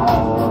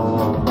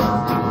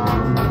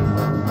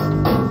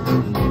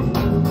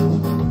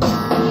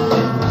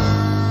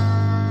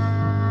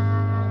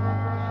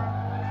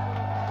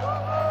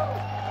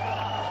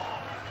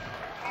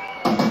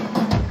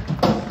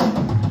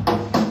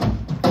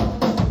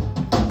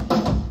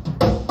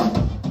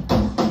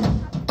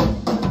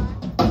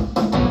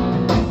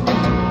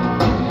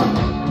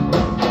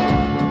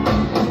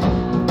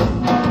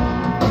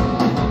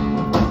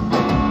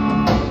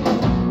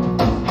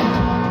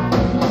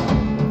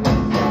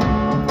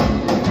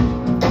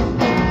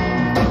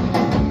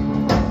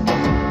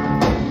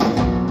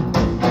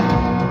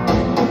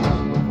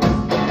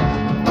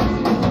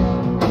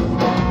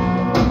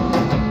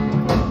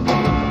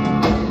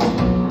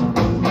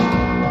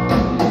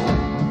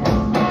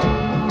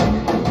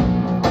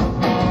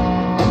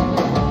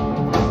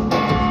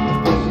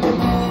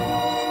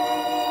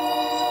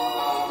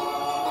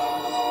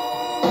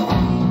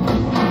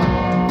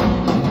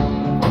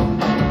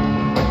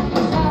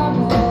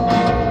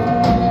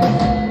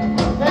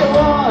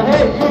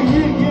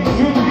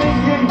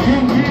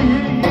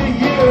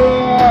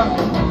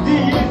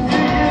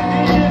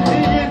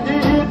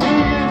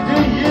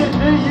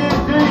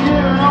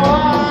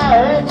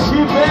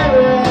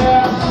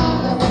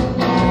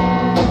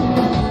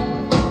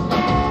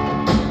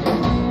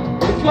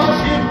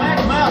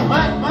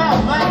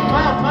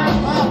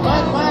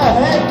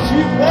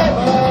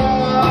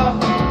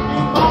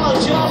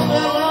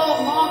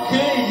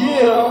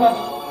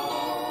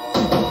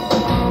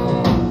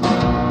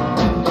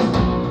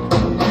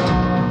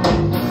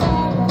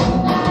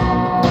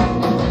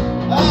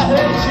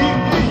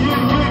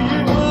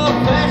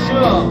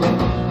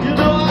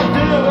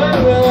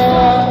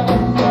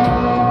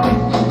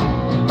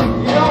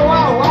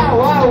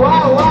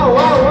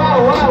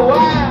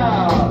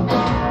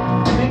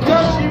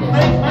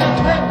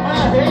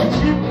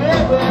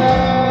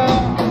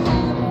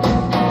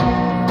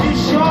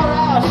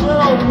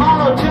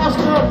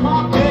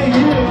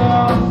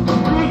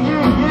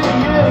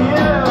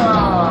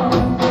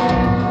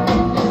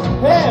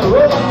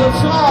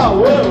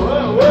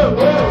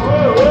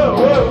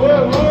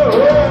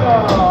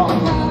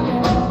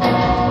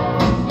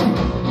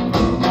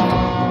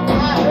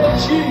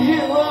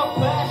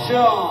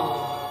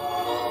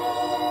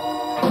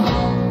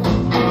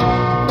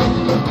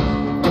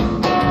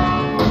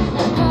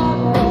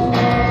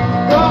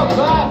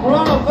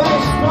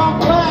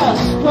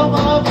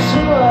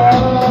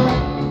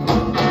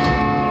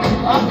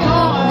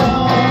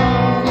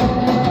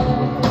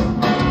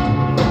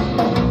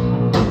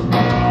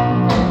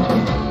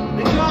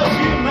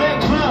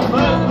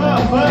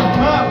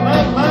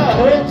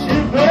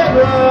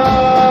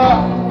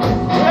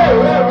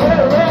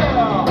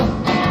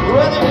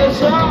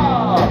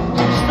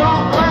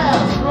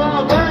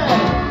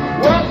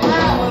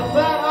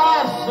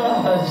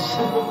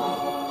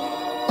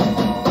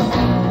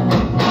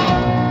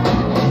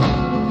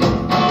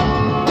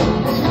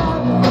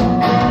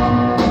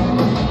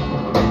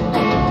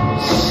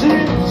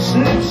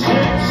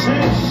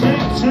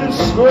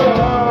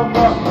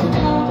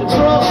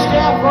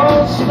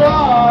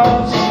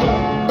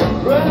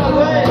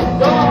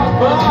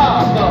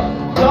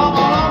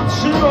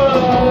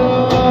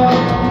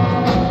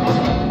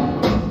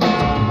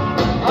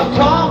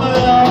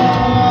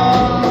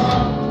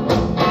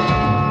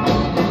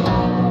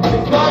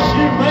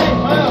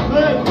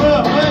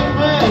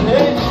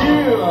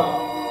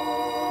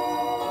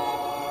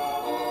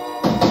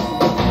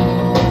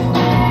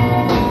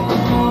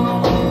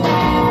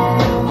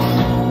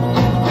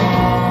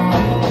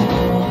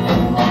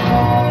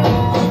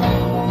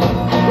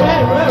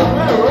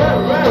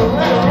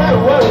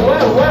 Wait.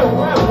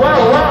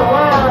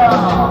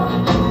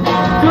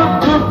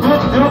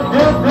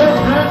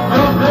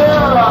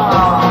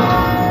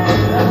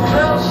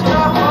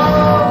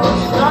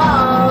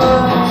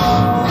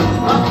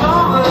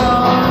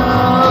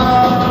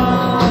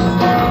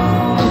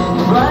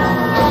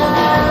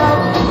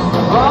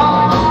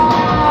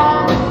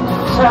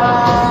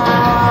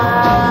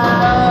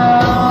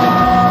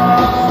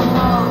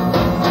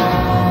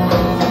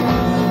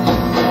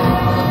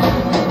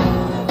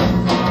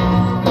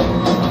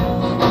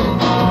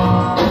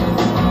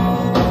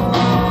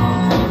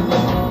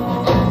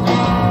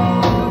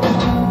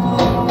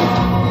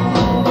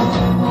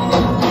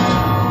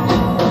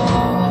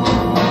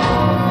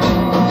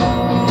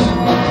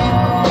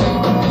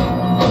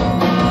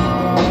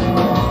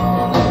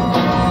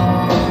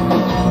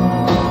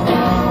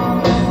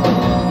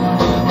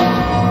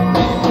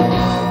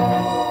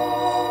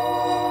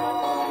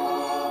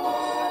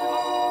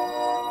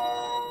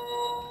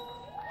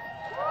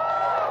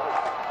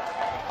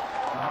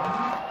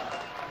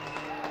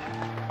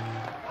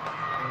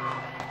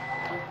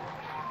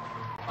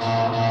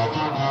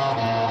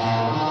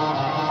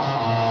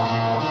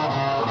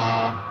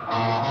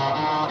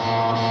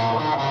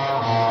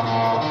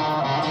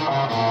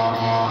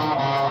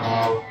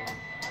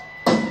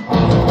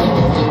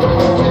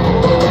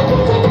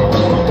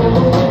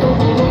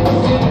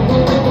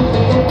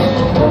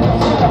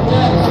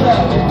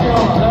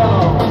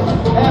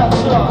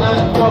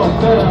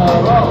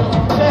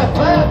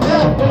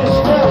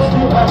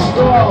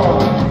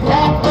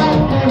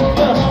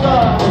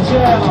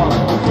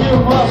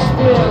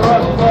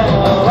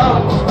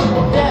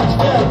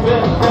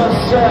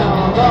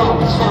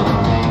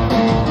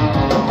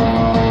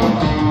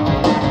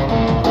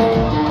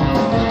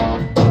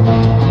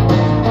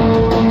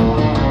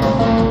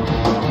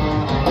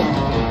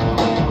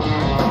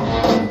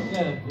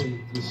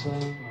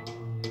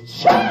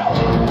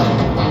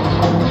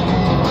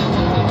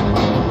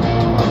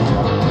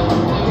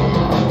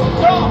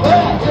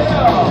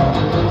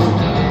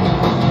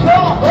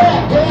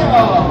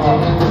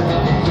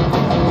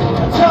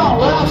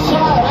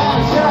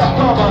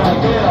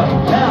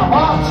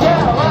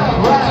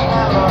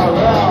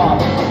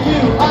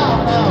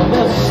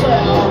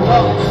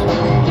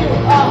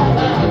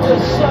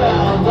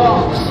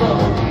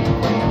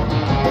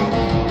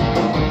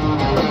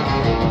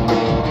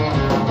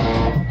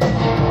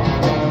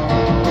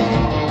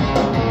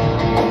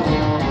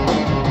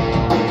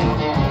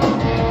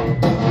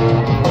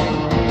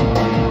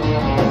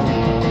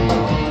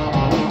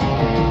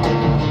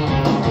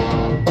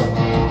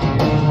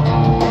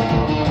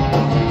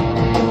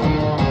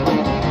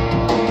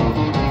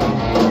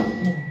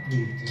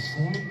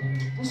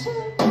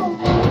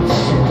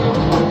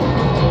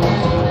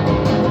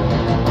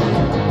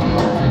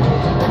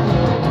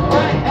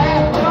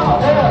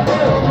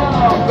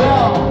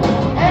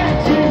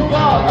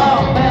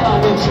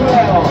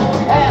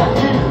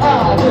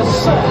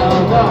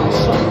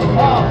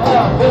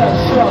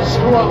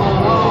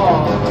 coming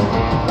on.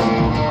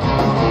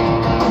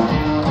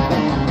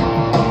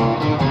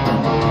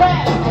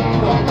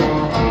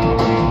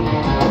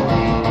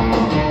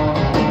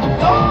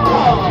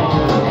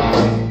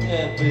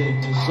 That big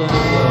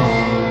December.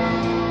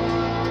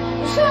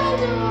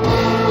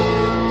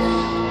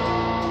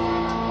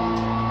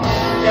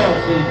 That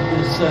big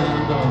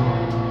December.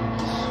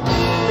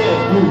 That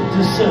big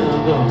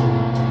December.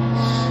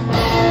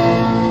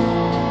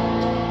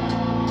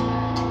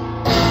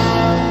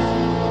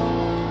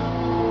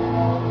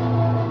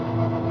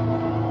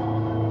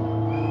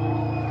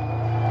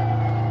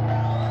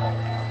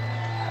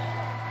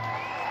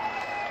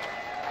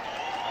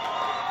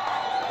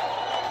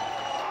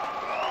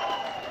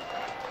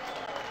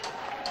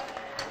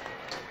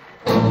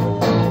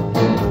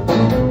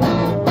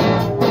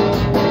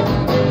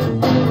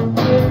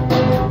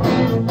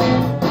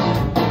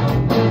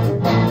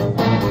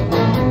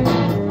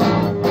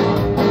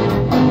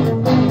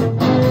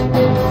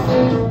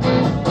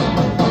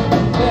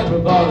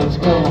 Everybody's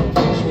going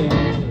for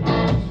change.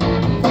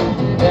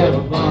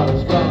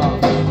 Everybody's gone,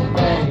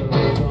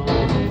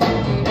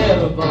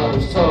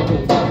 everybody's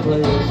talking about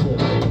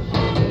places.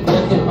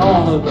 They can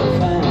only be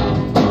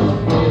found on the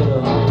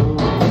freedom.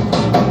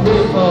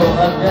 People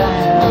are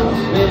down,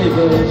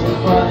 babies are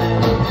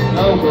crying,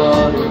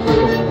 nobody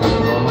cares.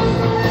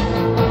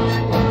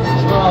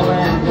 Small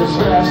and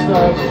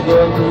disaster,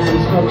 good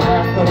news from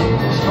after,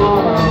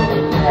 small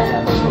and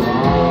that's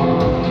wrong.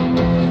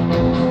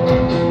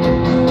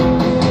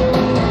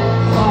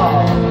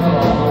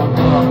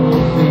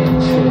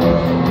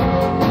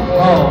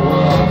 Oh,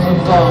 what's a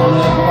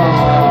falling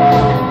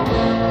home?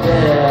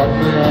 That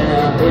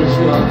man is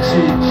your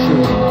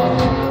teacher.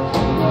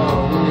 No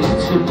need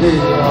to be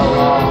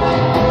alone.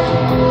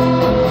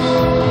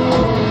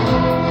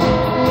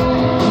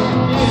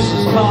 News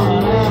is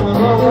coming out of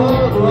the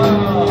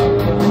woodwork.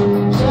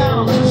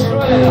 Sounds are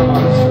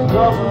strange,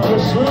 double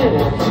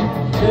asleep.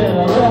 Get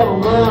a little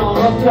man on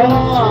the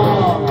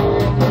dawn.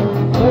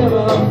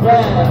 Living a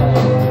flag,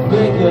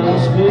 making a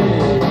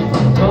speed.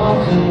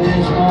 Talking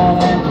this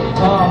morning.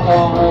 Talk on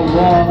a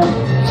woman,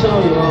 so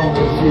you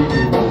always leave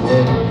you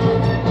away.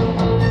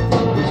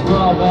 This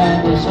love and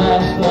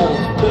disaster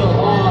is built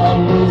on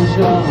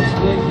illusions,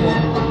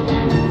 making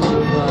you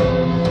away.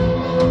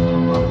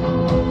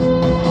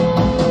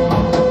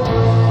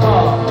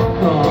 Oh,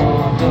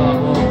 come,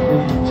 double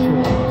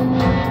feature.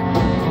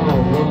 Oh,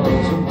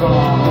 what's a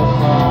bomb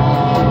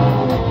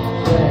upon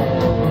that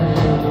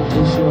man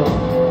is your.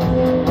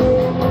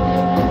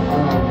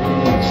 I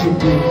need to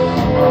be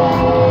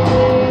wrong.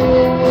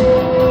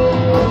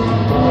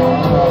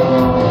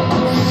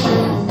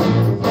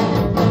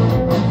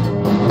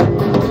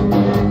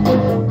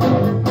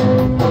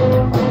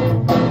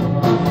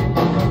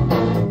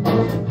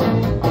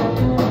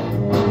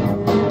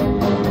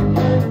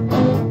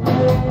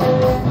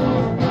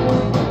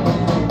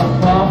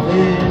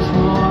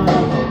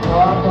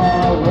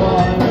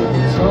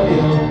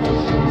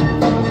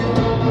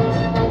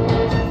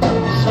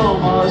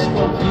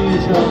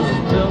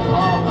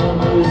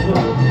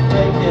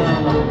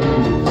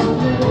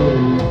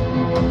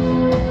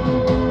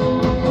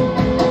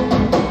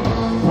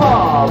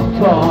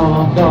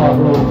 Popcorn,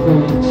 double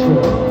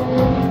feature.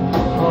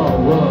 Oh,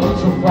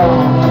 what's a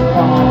bomb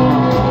upon?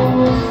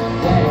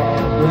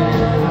 That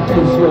man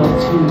is your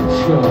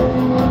teacher.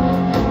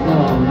 No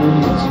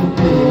need to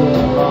be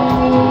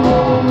alone.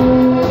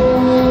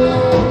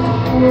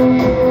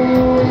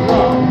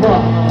 Not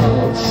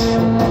much.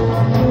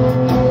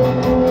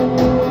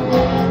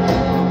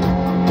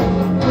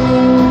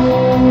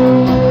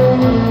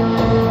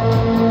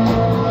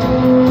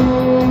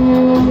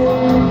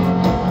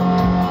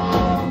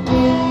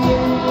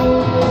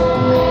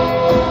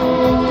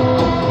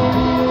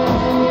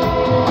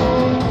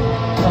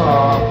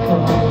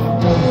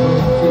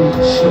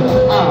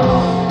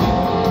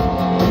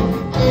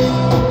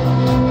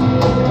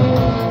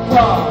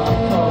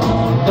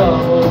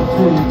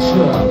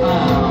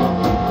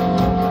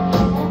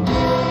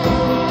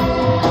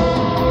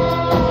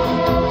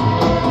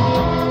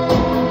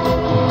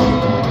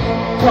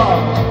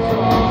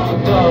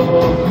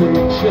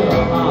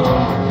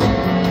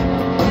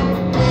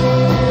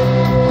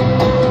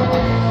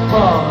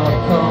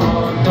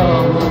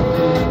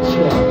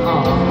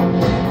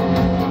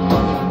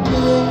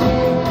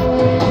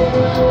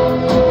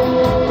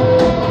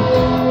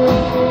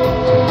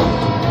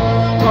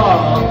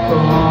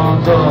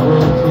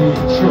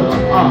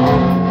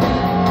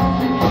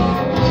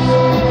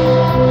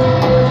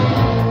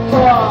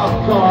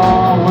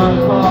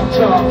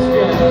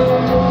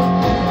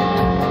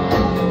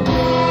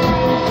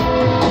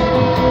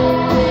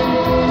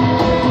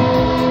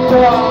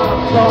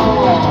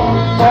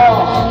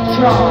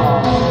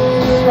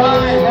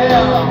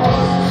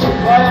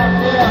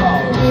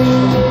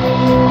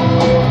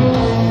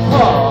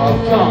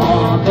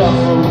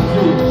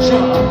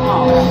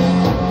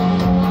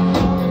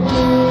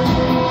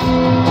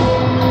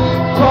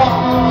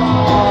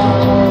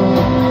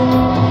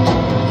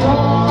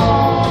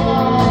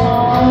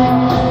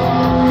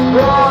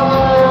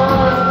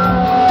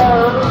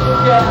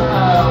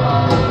 Yeah.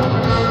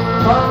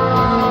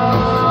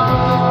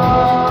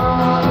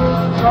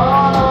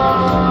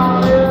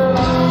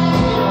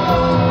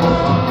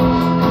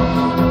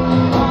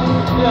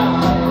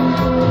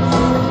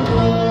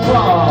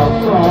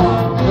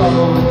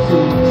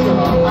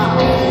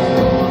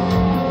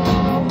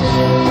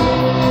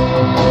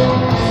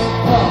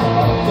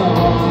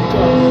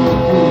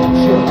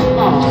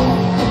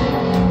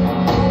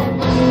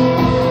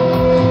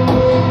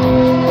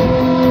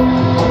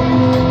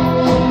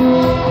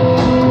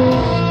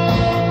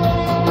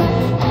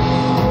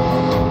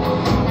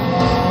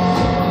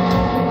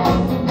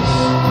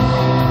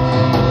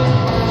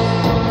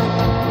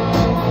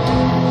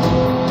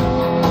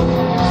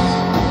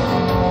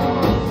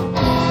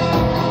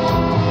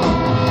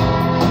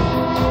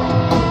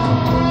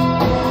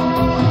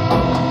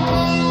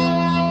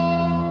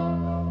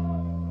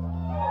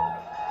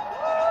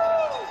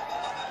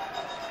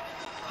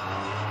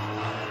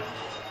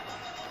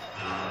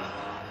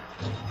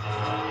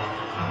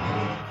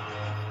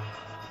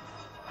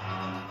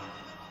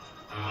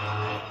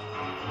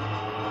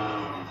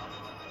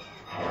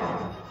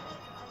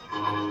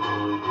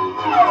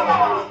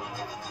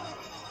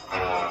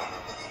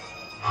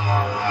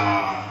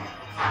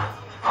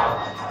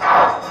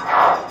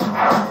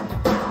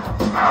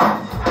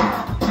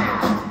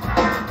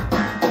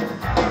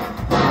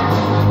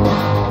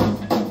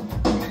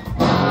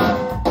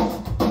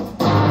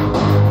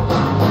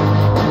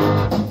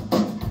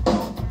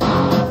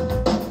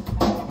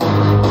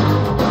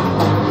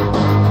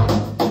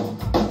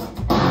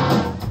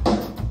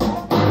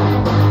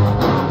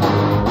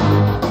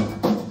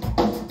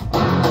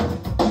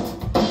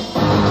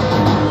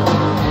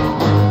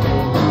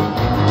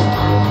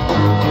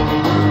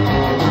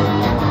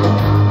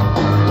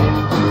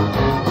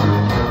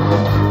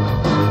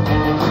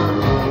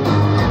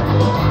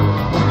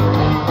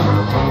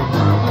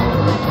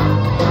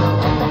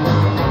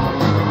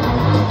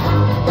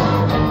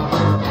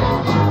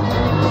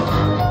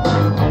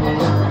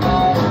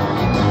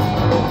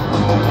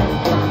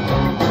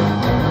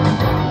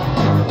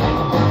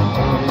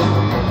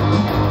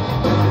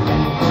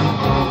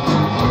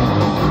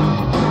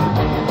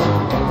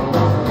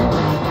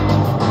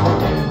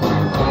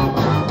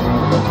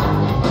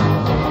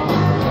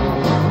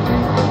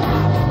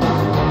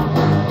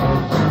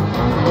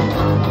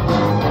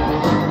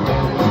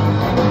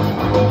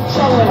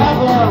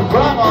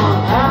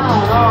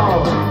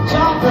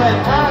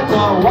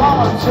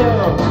 to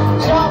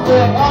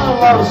something on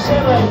a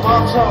city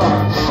motor,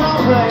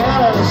 something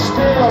in a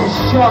steel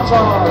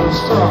shutter.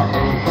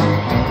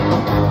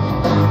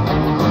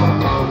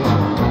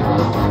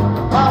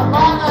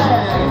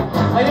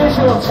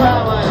 Usual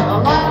traveling,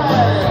 a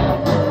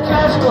man,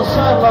 casual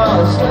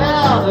settlers,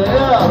 and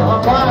a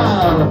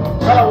man,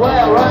 that way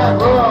right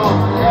room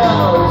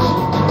is,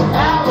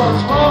 and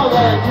what's more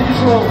than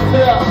usual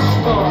fist.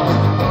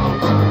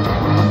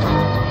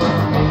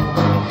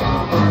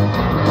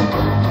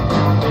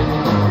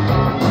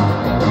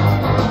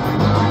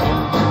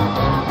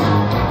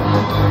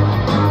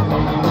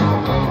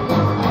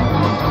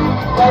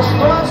 I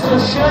suppose the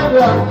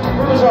sugar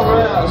who's a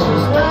rest,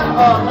 is then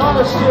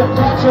another skip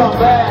touch on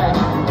bag.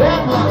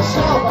 Then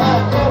myself, I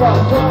get a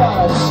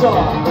good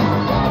song.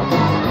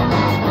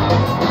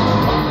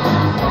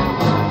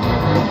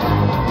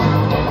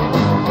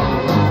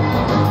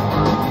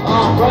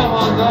 I'm right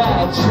on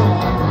that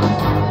track.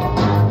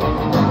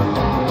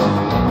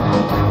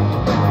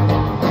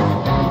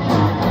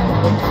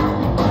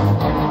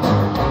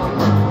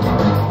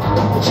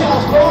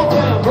 Just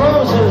broken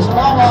bruises on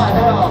my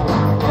hip.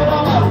 You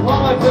know that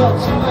when I feel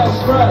too much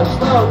stress.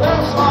 No,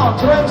 this long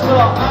drinks till I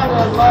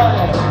didn't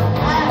lay.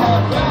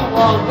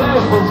 One day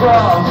for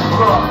drugs.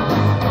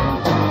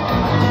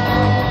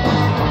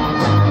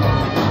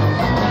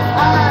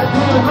 I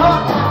do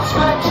not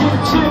expect you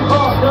to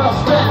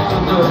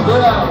understand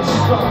this.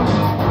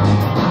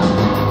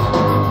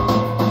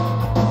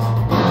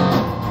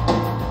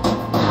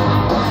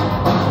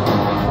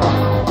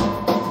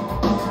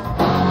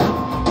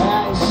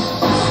 Thanks.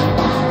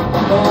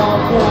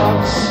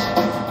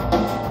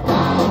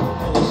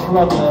 It's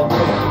lovely.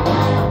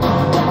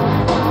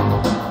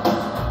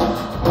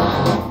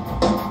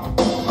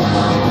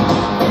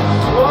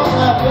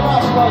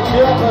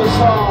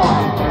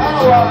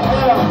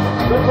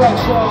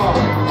 Reflection,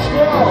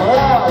 still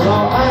there,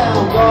 though I am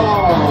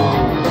gone.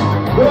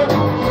 Good.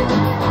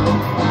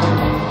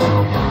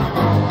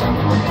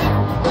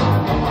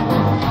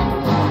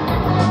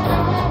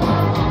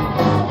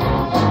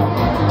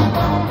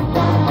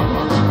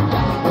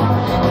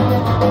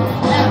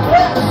 And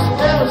this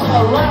is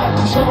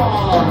election.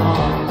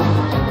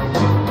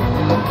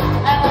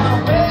 And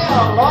it'll be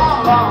a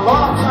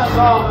long time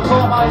gone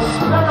before my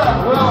spirit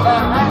will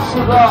an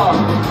accident.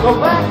 Go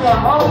back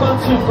and open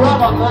to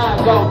Bremen now.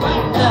 Go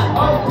back and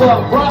open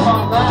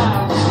Bremen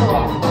now.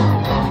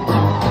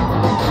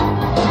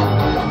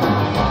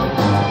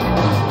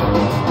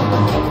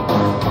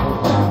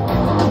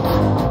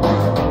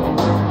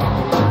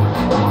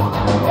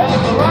 Hey,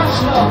 the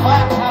Russia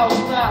Black House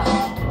now.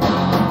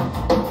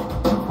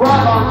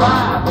 Bremen now.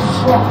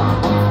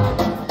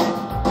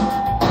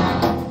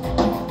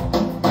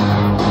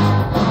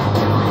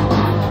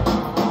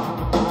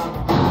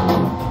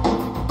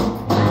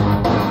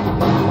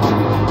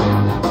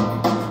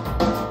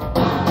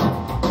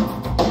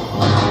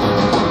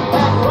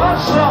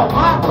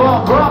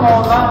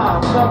 Bremen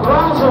Lines, the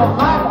Bronzer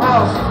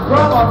Madhouse,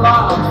 Bremen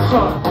Lines.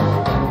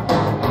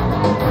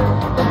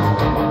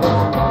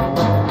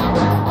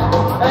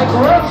 A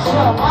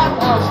Russia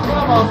Madhouse,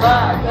 Bremen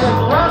Lines. A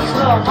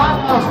Russia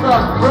Madhouse,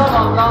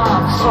 Bremen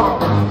Lines.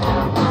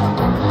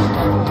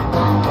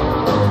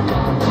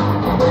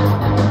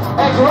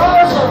 A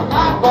Russia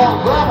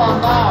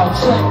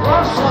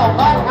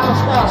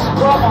Madhouse,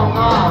 Bremen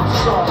Lines.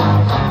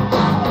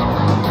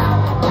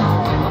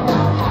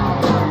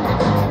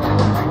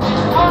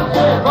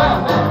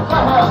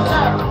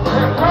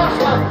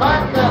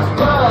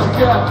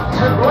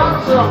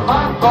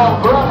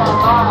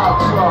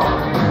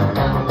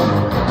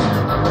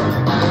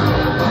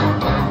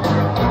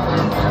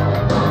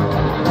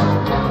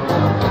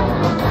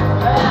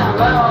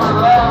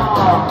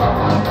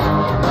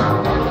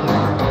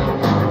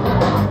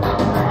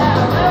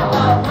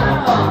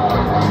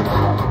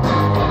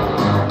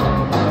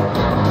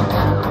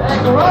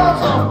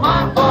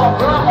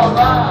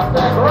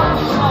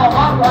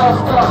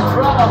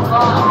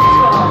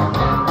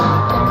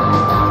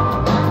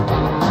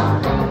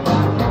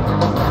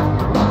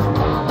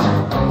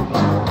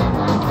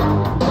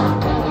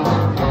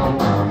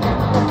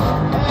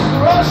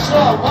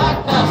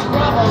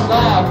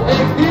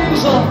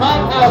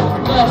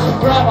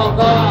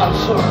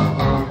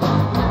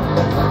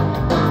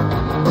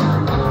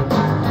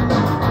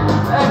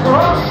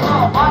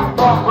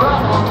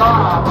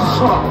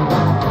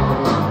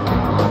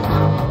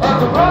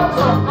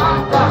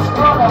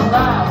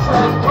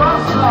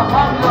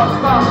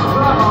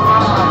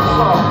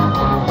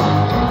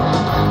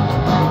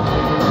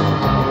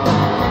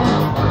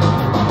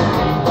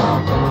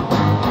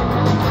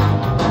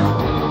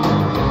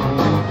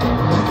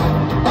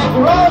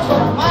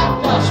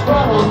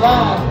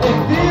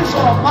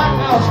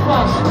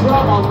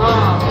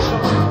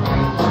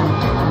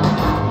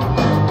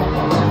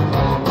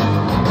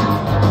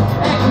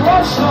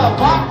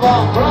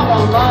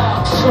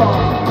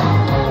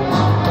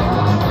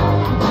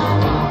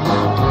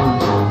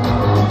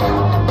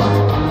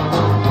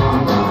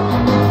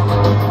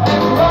 A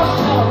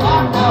Russia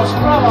Madhouse,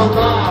 Bremen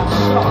Lines.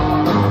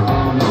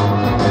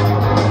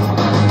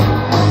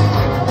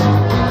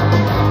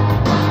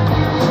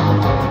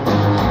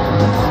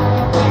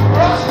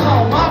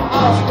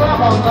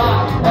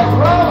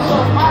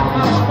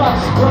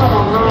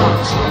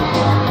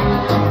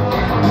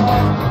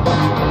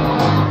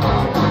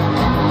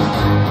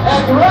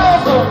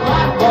 girls are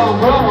like one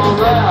woman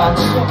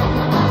that's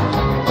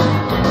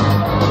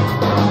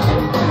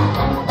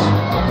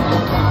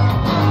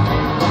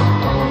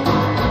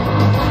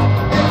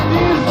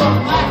these are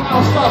like no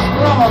such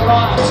rubber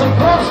lights. The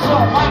girls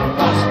don't like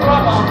that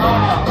rubber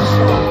lights.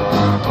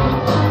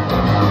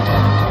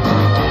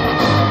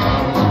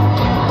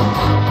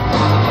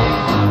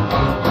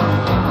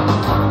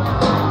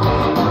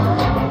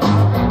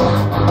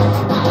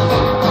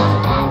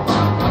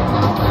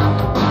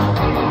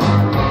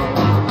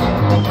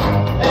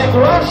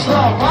 Rush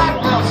up like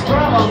now,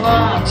 scramble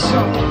lights.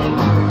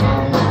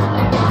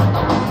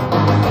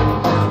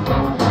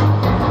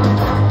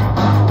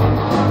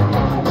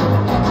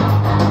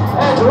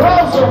 And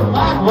girls are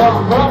like one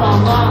rubber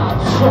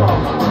lights.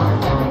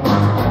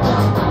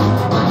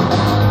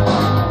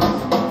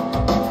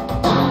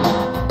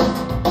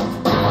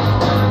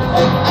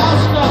 And I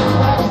stuck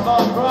like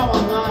one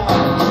rubber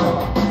lights.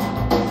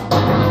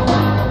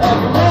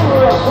 And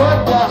never a good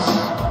dust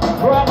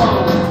rubber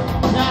lights.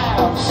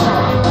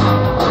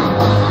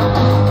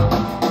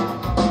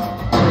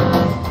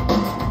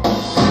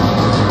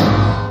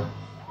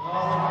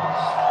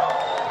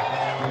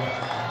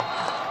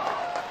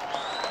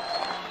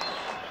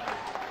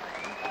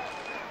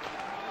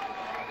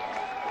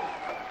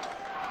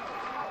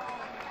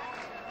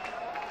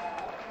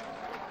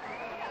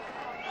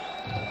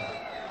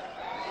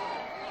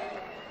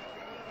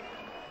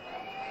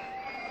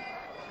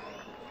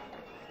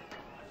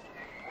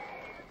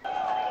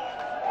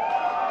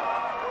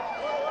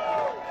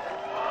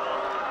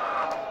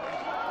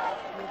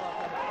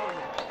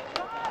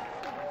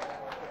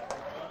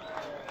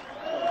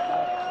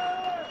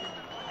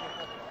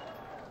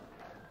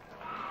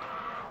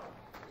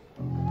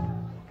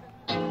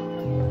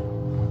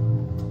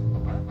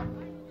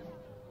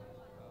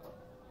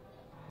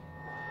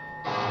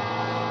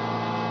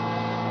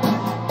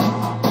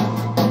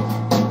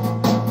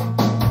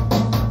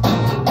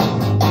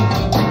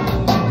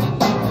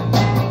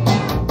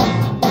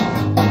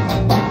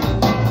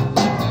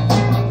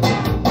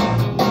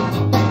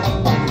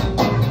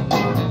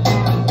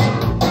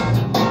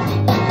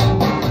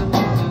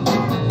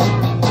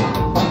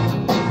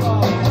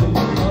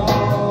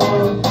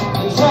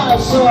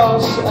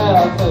 Sauce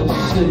at the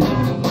sea.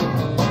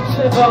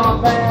 Sit on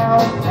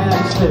down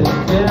and sit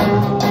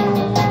down.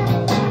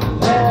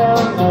 Their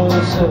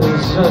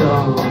noses sit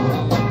on.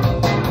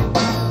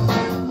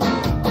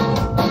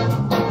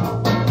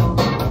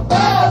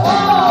 Bravo!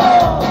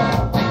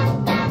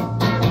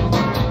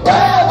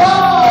 Bravo!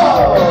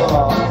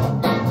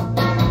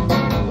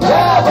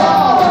 Bravo!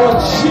 But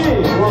she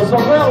was a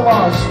real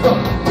lost.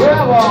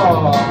 Bravo!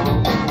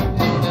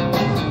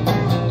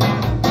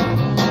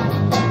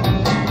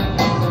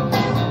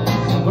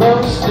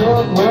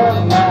 Roasted with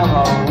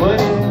never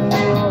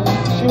will.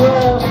 She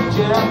wears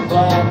jet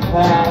black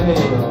high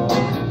heels.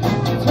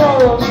 She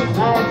throws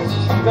nights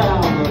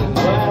down the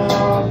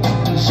well.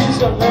 She's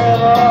a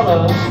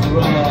littlest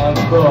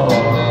rebel.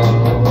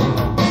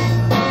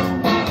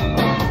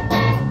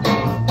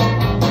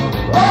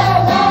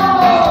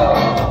 Rebel!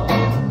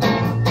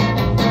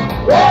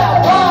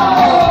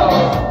 Rebel!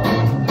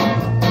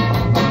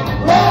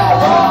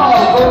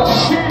 Rebel! But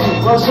she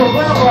was a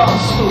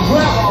rebel's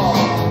rebel.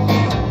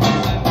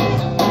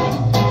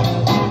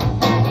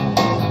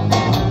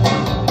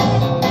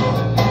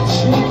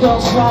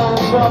 Don't find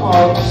some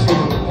up to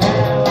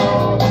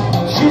hell.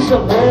 She's a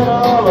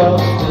little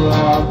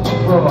rock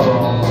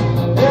roll.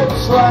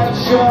 It's like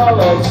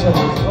Charlotte's and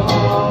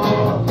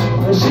Paul.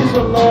 She's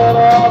a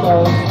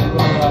little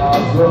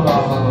rock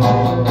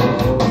roll.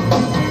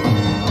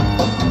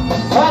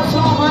 That's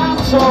all I'm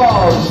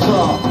told.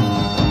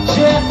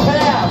 She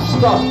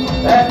passed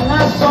and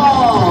that's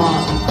on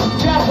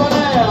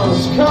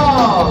Japanese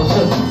cars.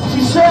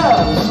 She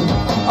says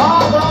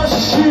all those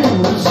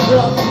shoes,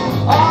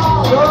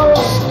 all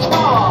those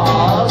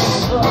cars.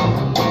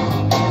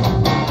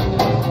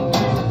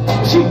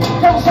 She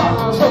comes on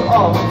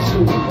up to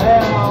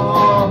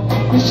hell.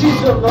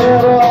 She's a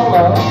little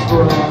rebel.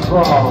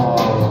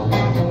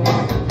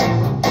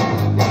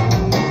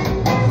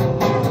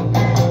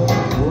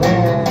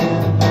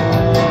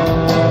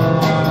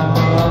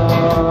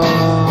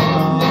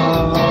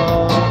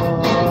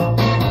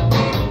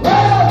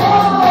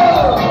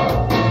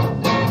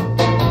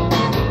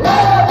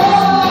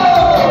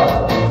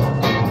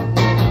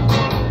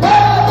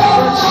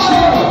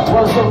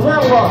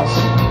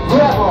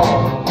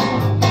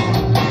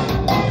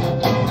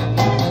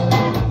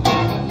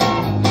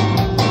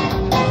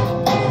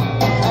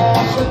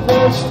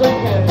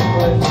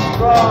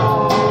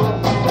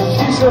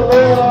 She's a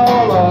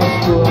little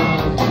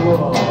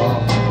strong,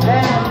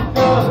 and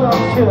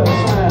doesn't kiss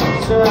and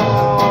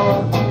tell.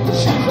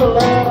 She's a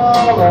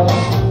little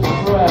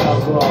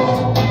rebel.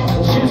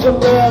 She's a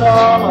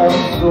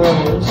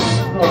little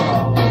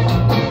strong.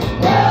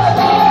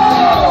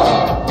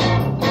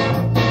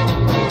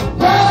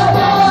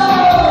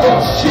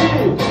 She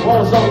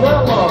was a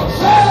little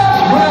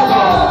rebel.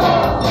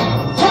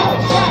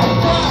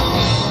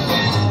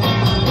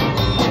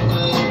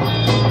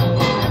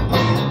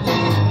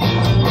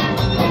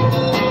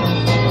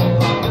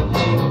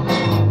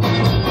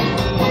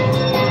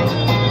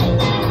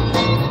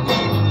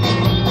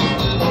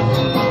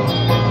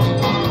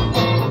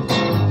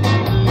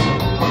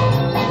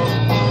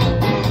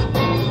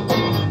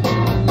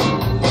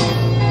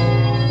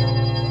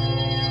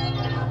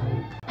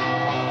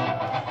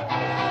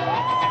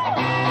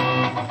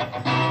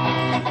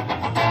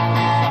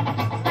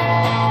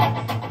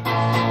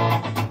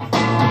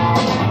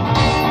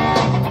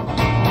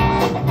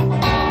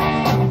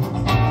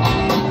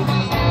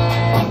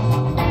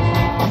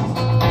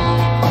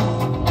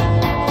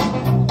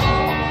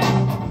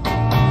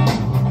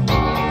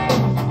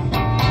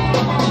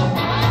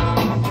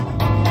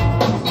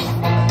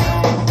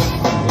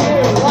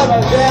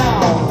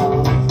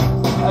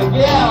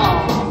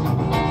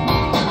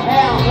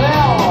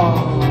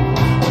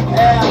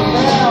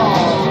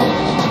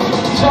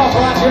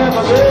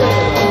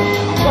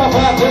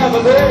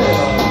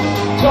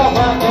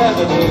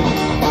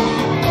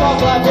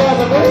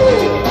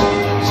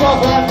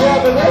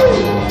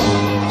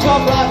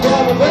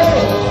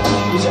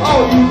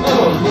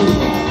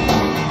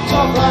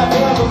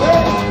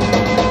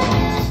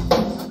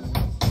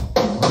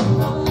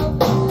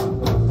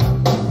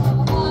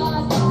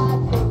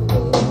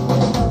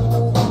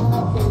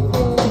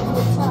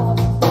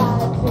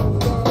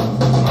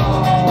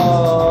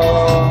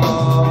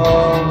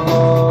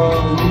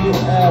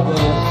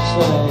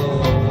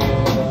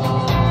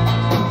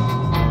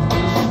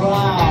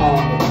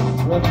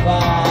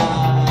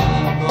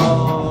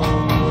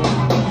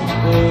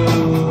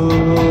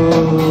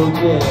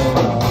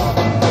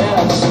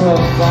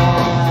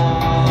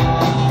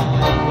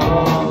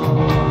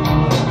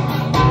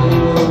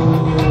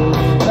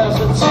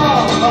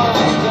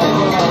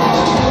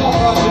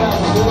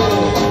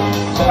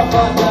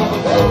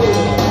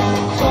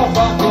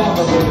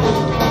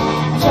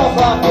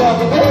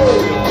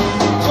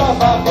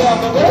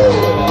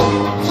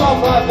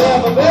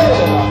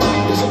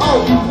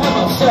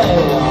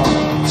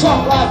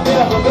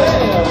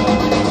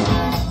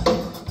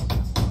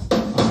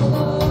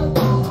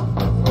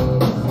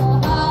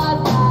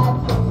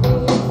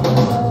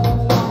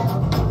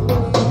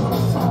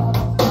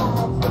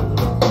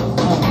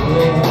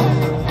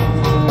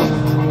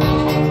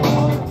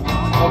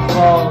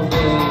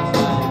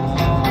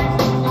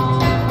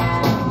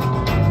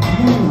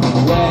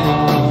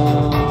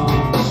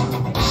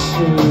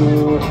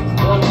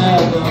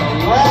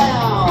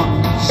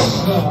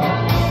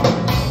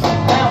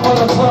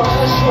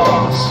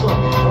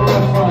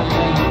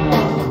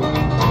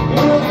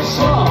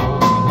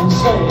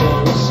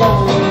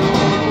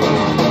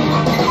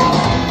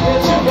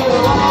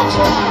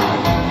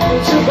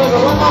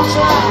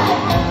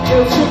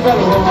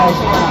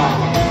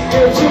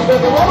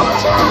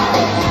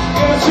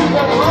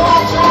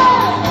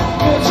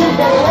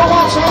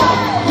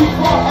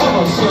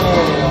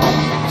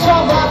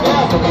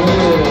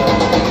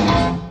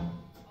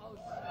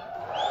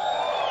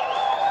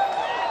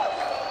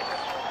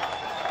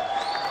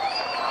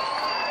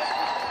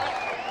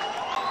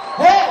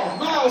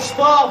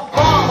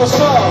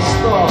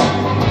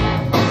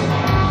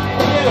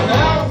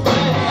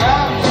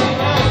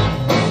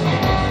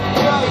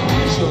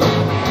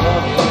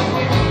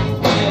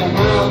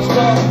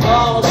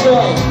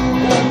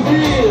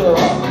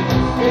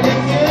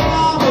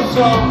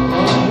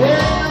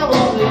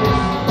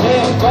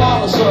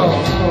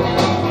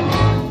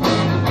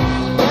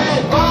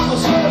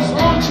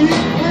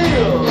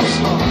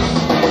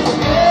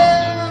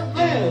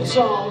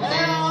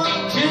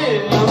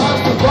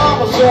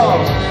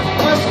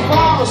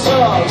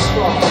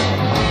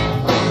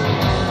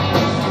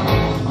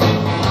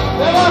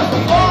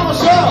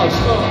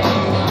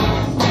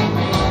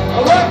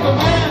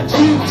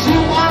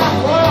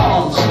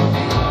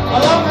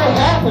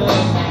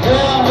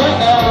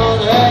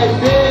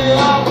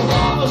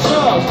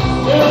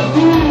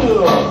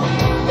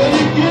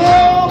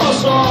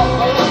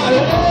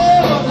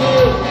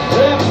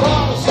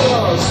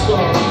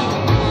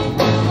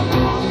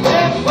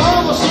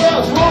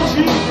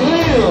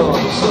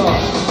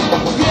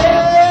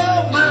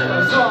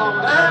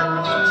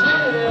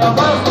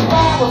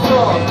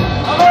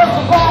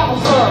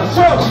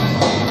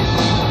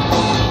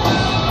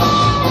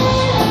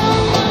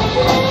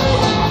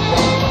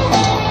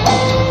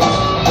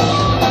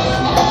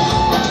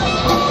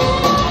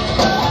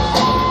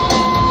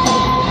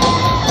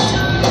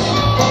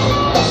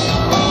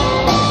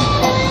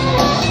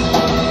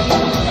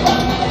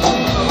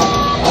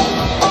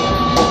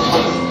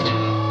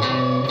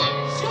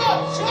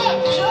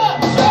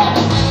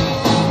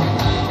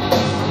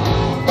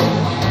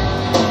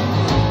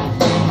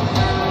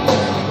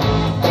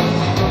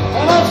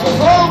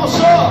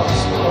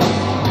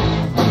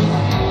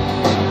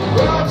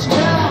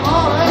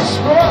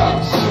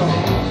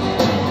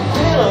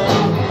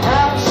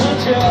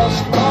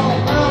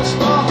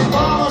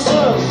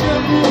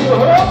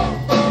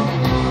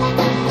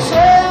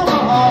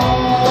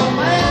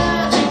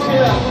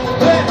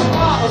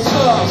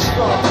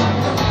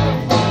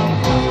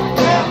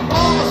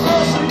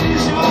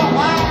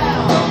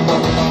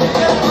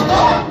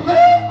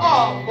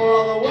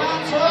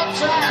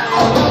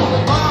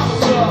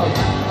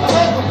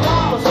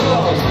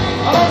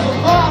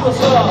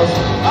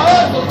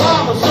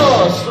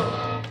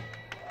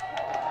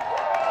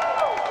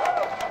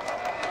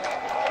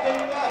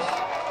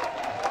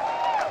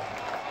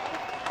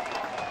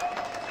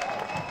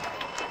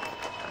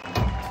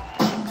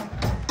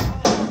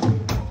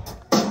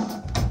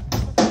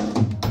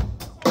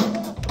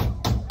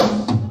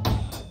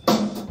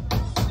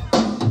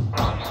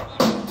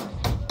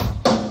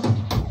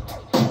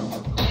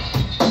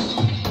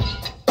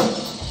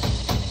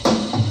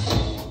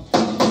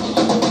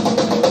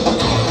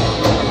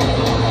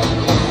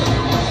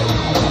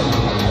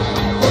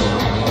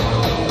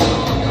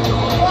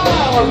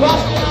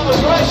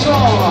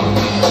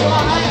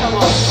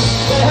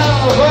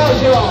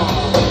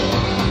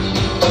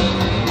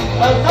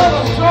 and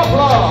never stop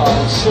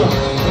loss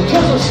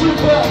because of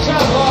super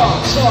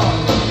tabloids.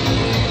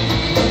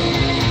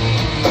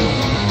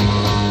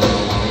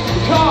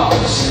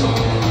 Because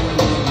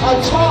I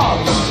talk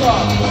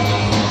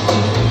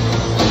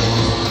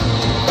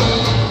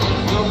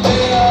no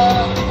beer,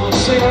 no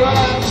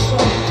cigarettes,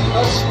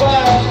 no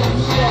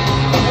spades,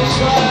 no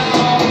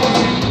slam.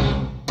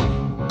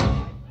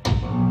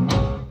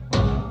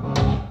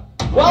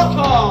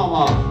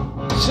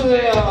 Welcome to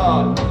the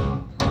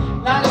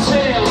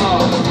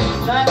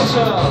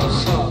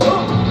 1990s.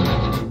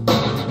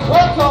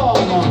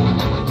 Welcome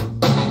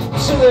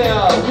to the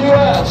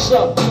US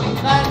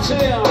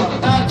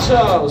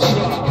 1990s.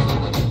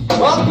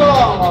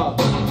 Welcome.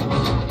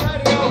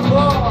 Radio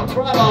Floor,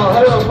 Bremen,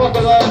 who the fuck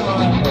are they?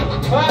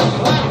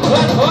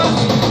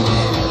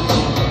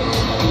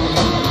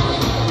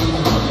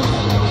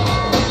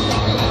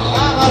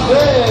 I'm a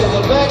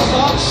the big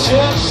hot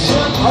shit,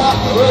 hot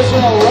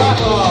original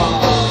rapper.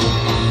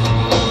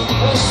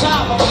 It's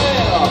time for me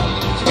to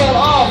get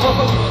off of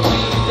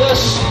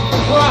this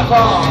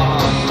rapper.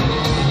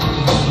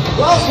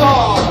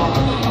 Welcome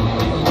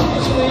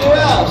to the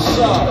US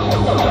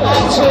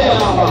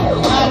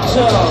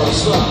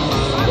 1990s.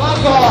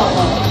 Welcome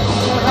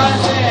to the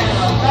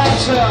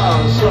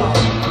 1990s.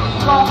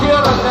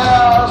 Computer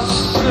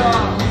desk,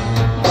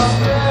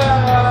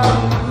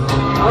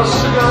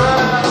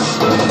 cigarettes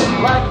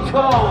like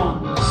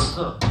cones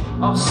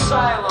of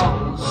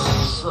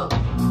silence,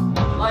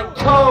 like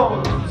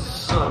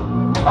cones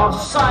of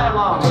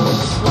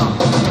silence.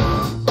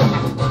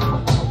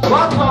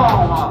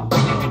 Welcome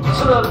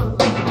to the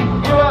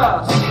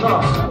US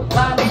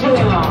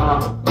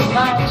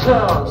 1990s.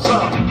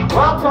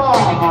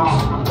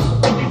 Welcome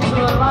to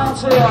the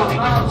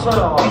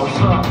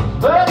 1990s.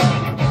 Bitch,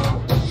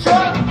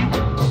 shit.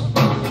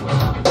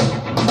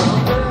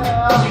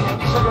 Yeah,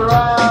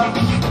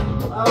 cigarettes,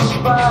 no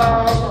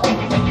spag,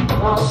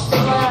 no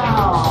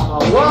slam.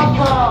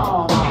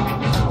 Welcome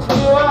to the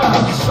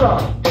US